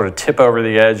chance to sort of tip over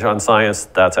the edge on science,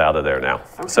 that's out of there now.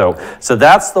 Okay. So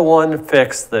that's the one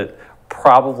fix that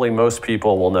probably most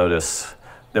people will notice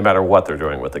no matter what they're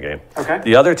doing with the game. Okay.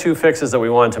 The other two fixes that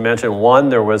we wanted to mention, one,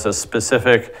 there was a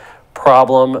specific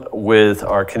problem with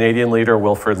our Canadian leader,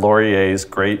 Wilfrid Laurier's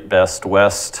Great Best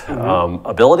West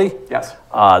ability. Yes.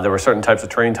 There were certain types of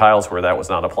terrain tiles where that was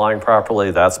not applying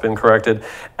properly. That's been corrected.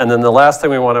 And then the last thing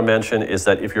we want to mention is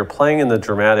that if you're playing in the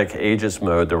Dramatic Ages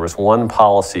mode, there was one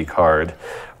policy card,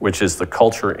 which is the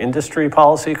Culture Industry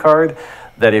policy card,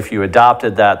 that if you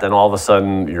adopted that, then all of a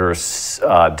sudden your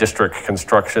district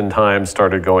construction time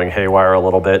started going haywire a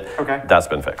little bit. Okay. That's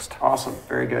been fixed. Awesome.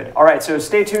 Very good. All right, so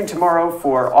stay tuned tomorrow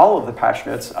for all of the patch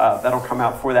notes that'll come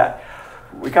out for that.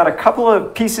 We got a couple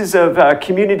of pieces of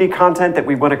community content that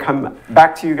we want to come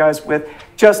back to you guys with.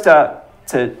 Just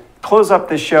to close up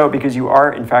this show, because you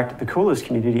are, in fact, the coolest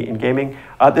community in gaming.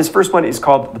 This first one is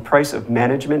called The Price of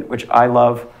Management, which I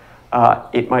love.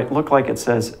 It might look like it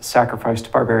says Sacrifice to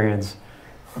Barbarians,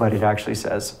 but it actually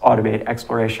says Automate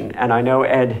Exploration. And I know,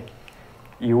 Ed,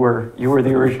 you were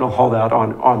the original holdout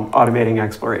on automating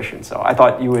exploration. So I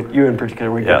thought you in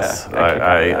particular would get yes,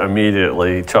 I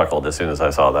immediately chuckled as soon as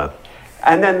I saw that.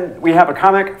 And then we have a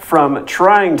comic from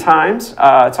Trying Times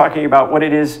talking about what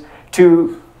it is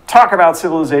to talk about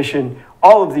civilization,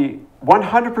 all of the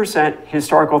 100%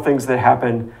 historical things that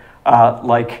happen,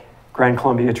 like Grand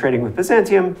Columbia trading with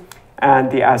Byzantium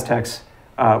and the Aztecs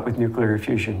with nuclear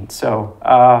fusion. So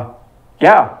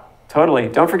yeah, totally.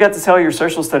 Don't forget to tell your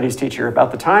social studies teacher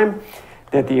about the time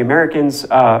that the Americans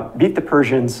beat the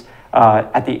Persians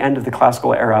at the end of the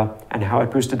classical era and how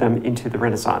it boosted them into the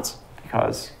Renaissance,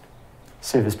 because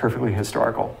Civ is perfectly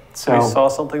historical. So we saw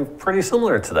something pretty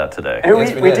similar to that today.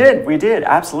 Yes, we did,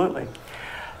 absolutely.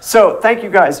 So thank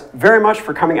you guys very much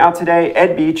for coming out today.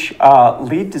 Ed Beach,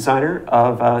 lead designer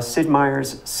of Sid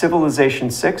Meier's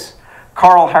Civilization VI.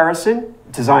 Carl Harrison,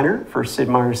 designer for Sid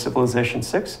Meier's Civilization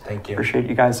VI. Thank you. Appreciate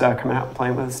you guys coming out and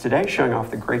playing with us today, showing off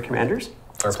the great commanders.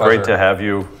 It's great to have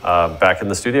you back in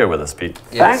the studio with us, Pete.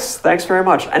 Yes. Thanks very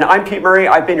much. And I'm Pete Murray.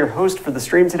 I've been your host for the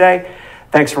stream today.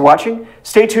 Thanks for watching.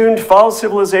 Stay tuned. Follow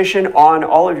Civilization on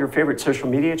all of your favorite social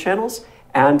media channels.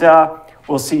 And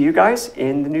we'll see you guys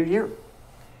in the new year.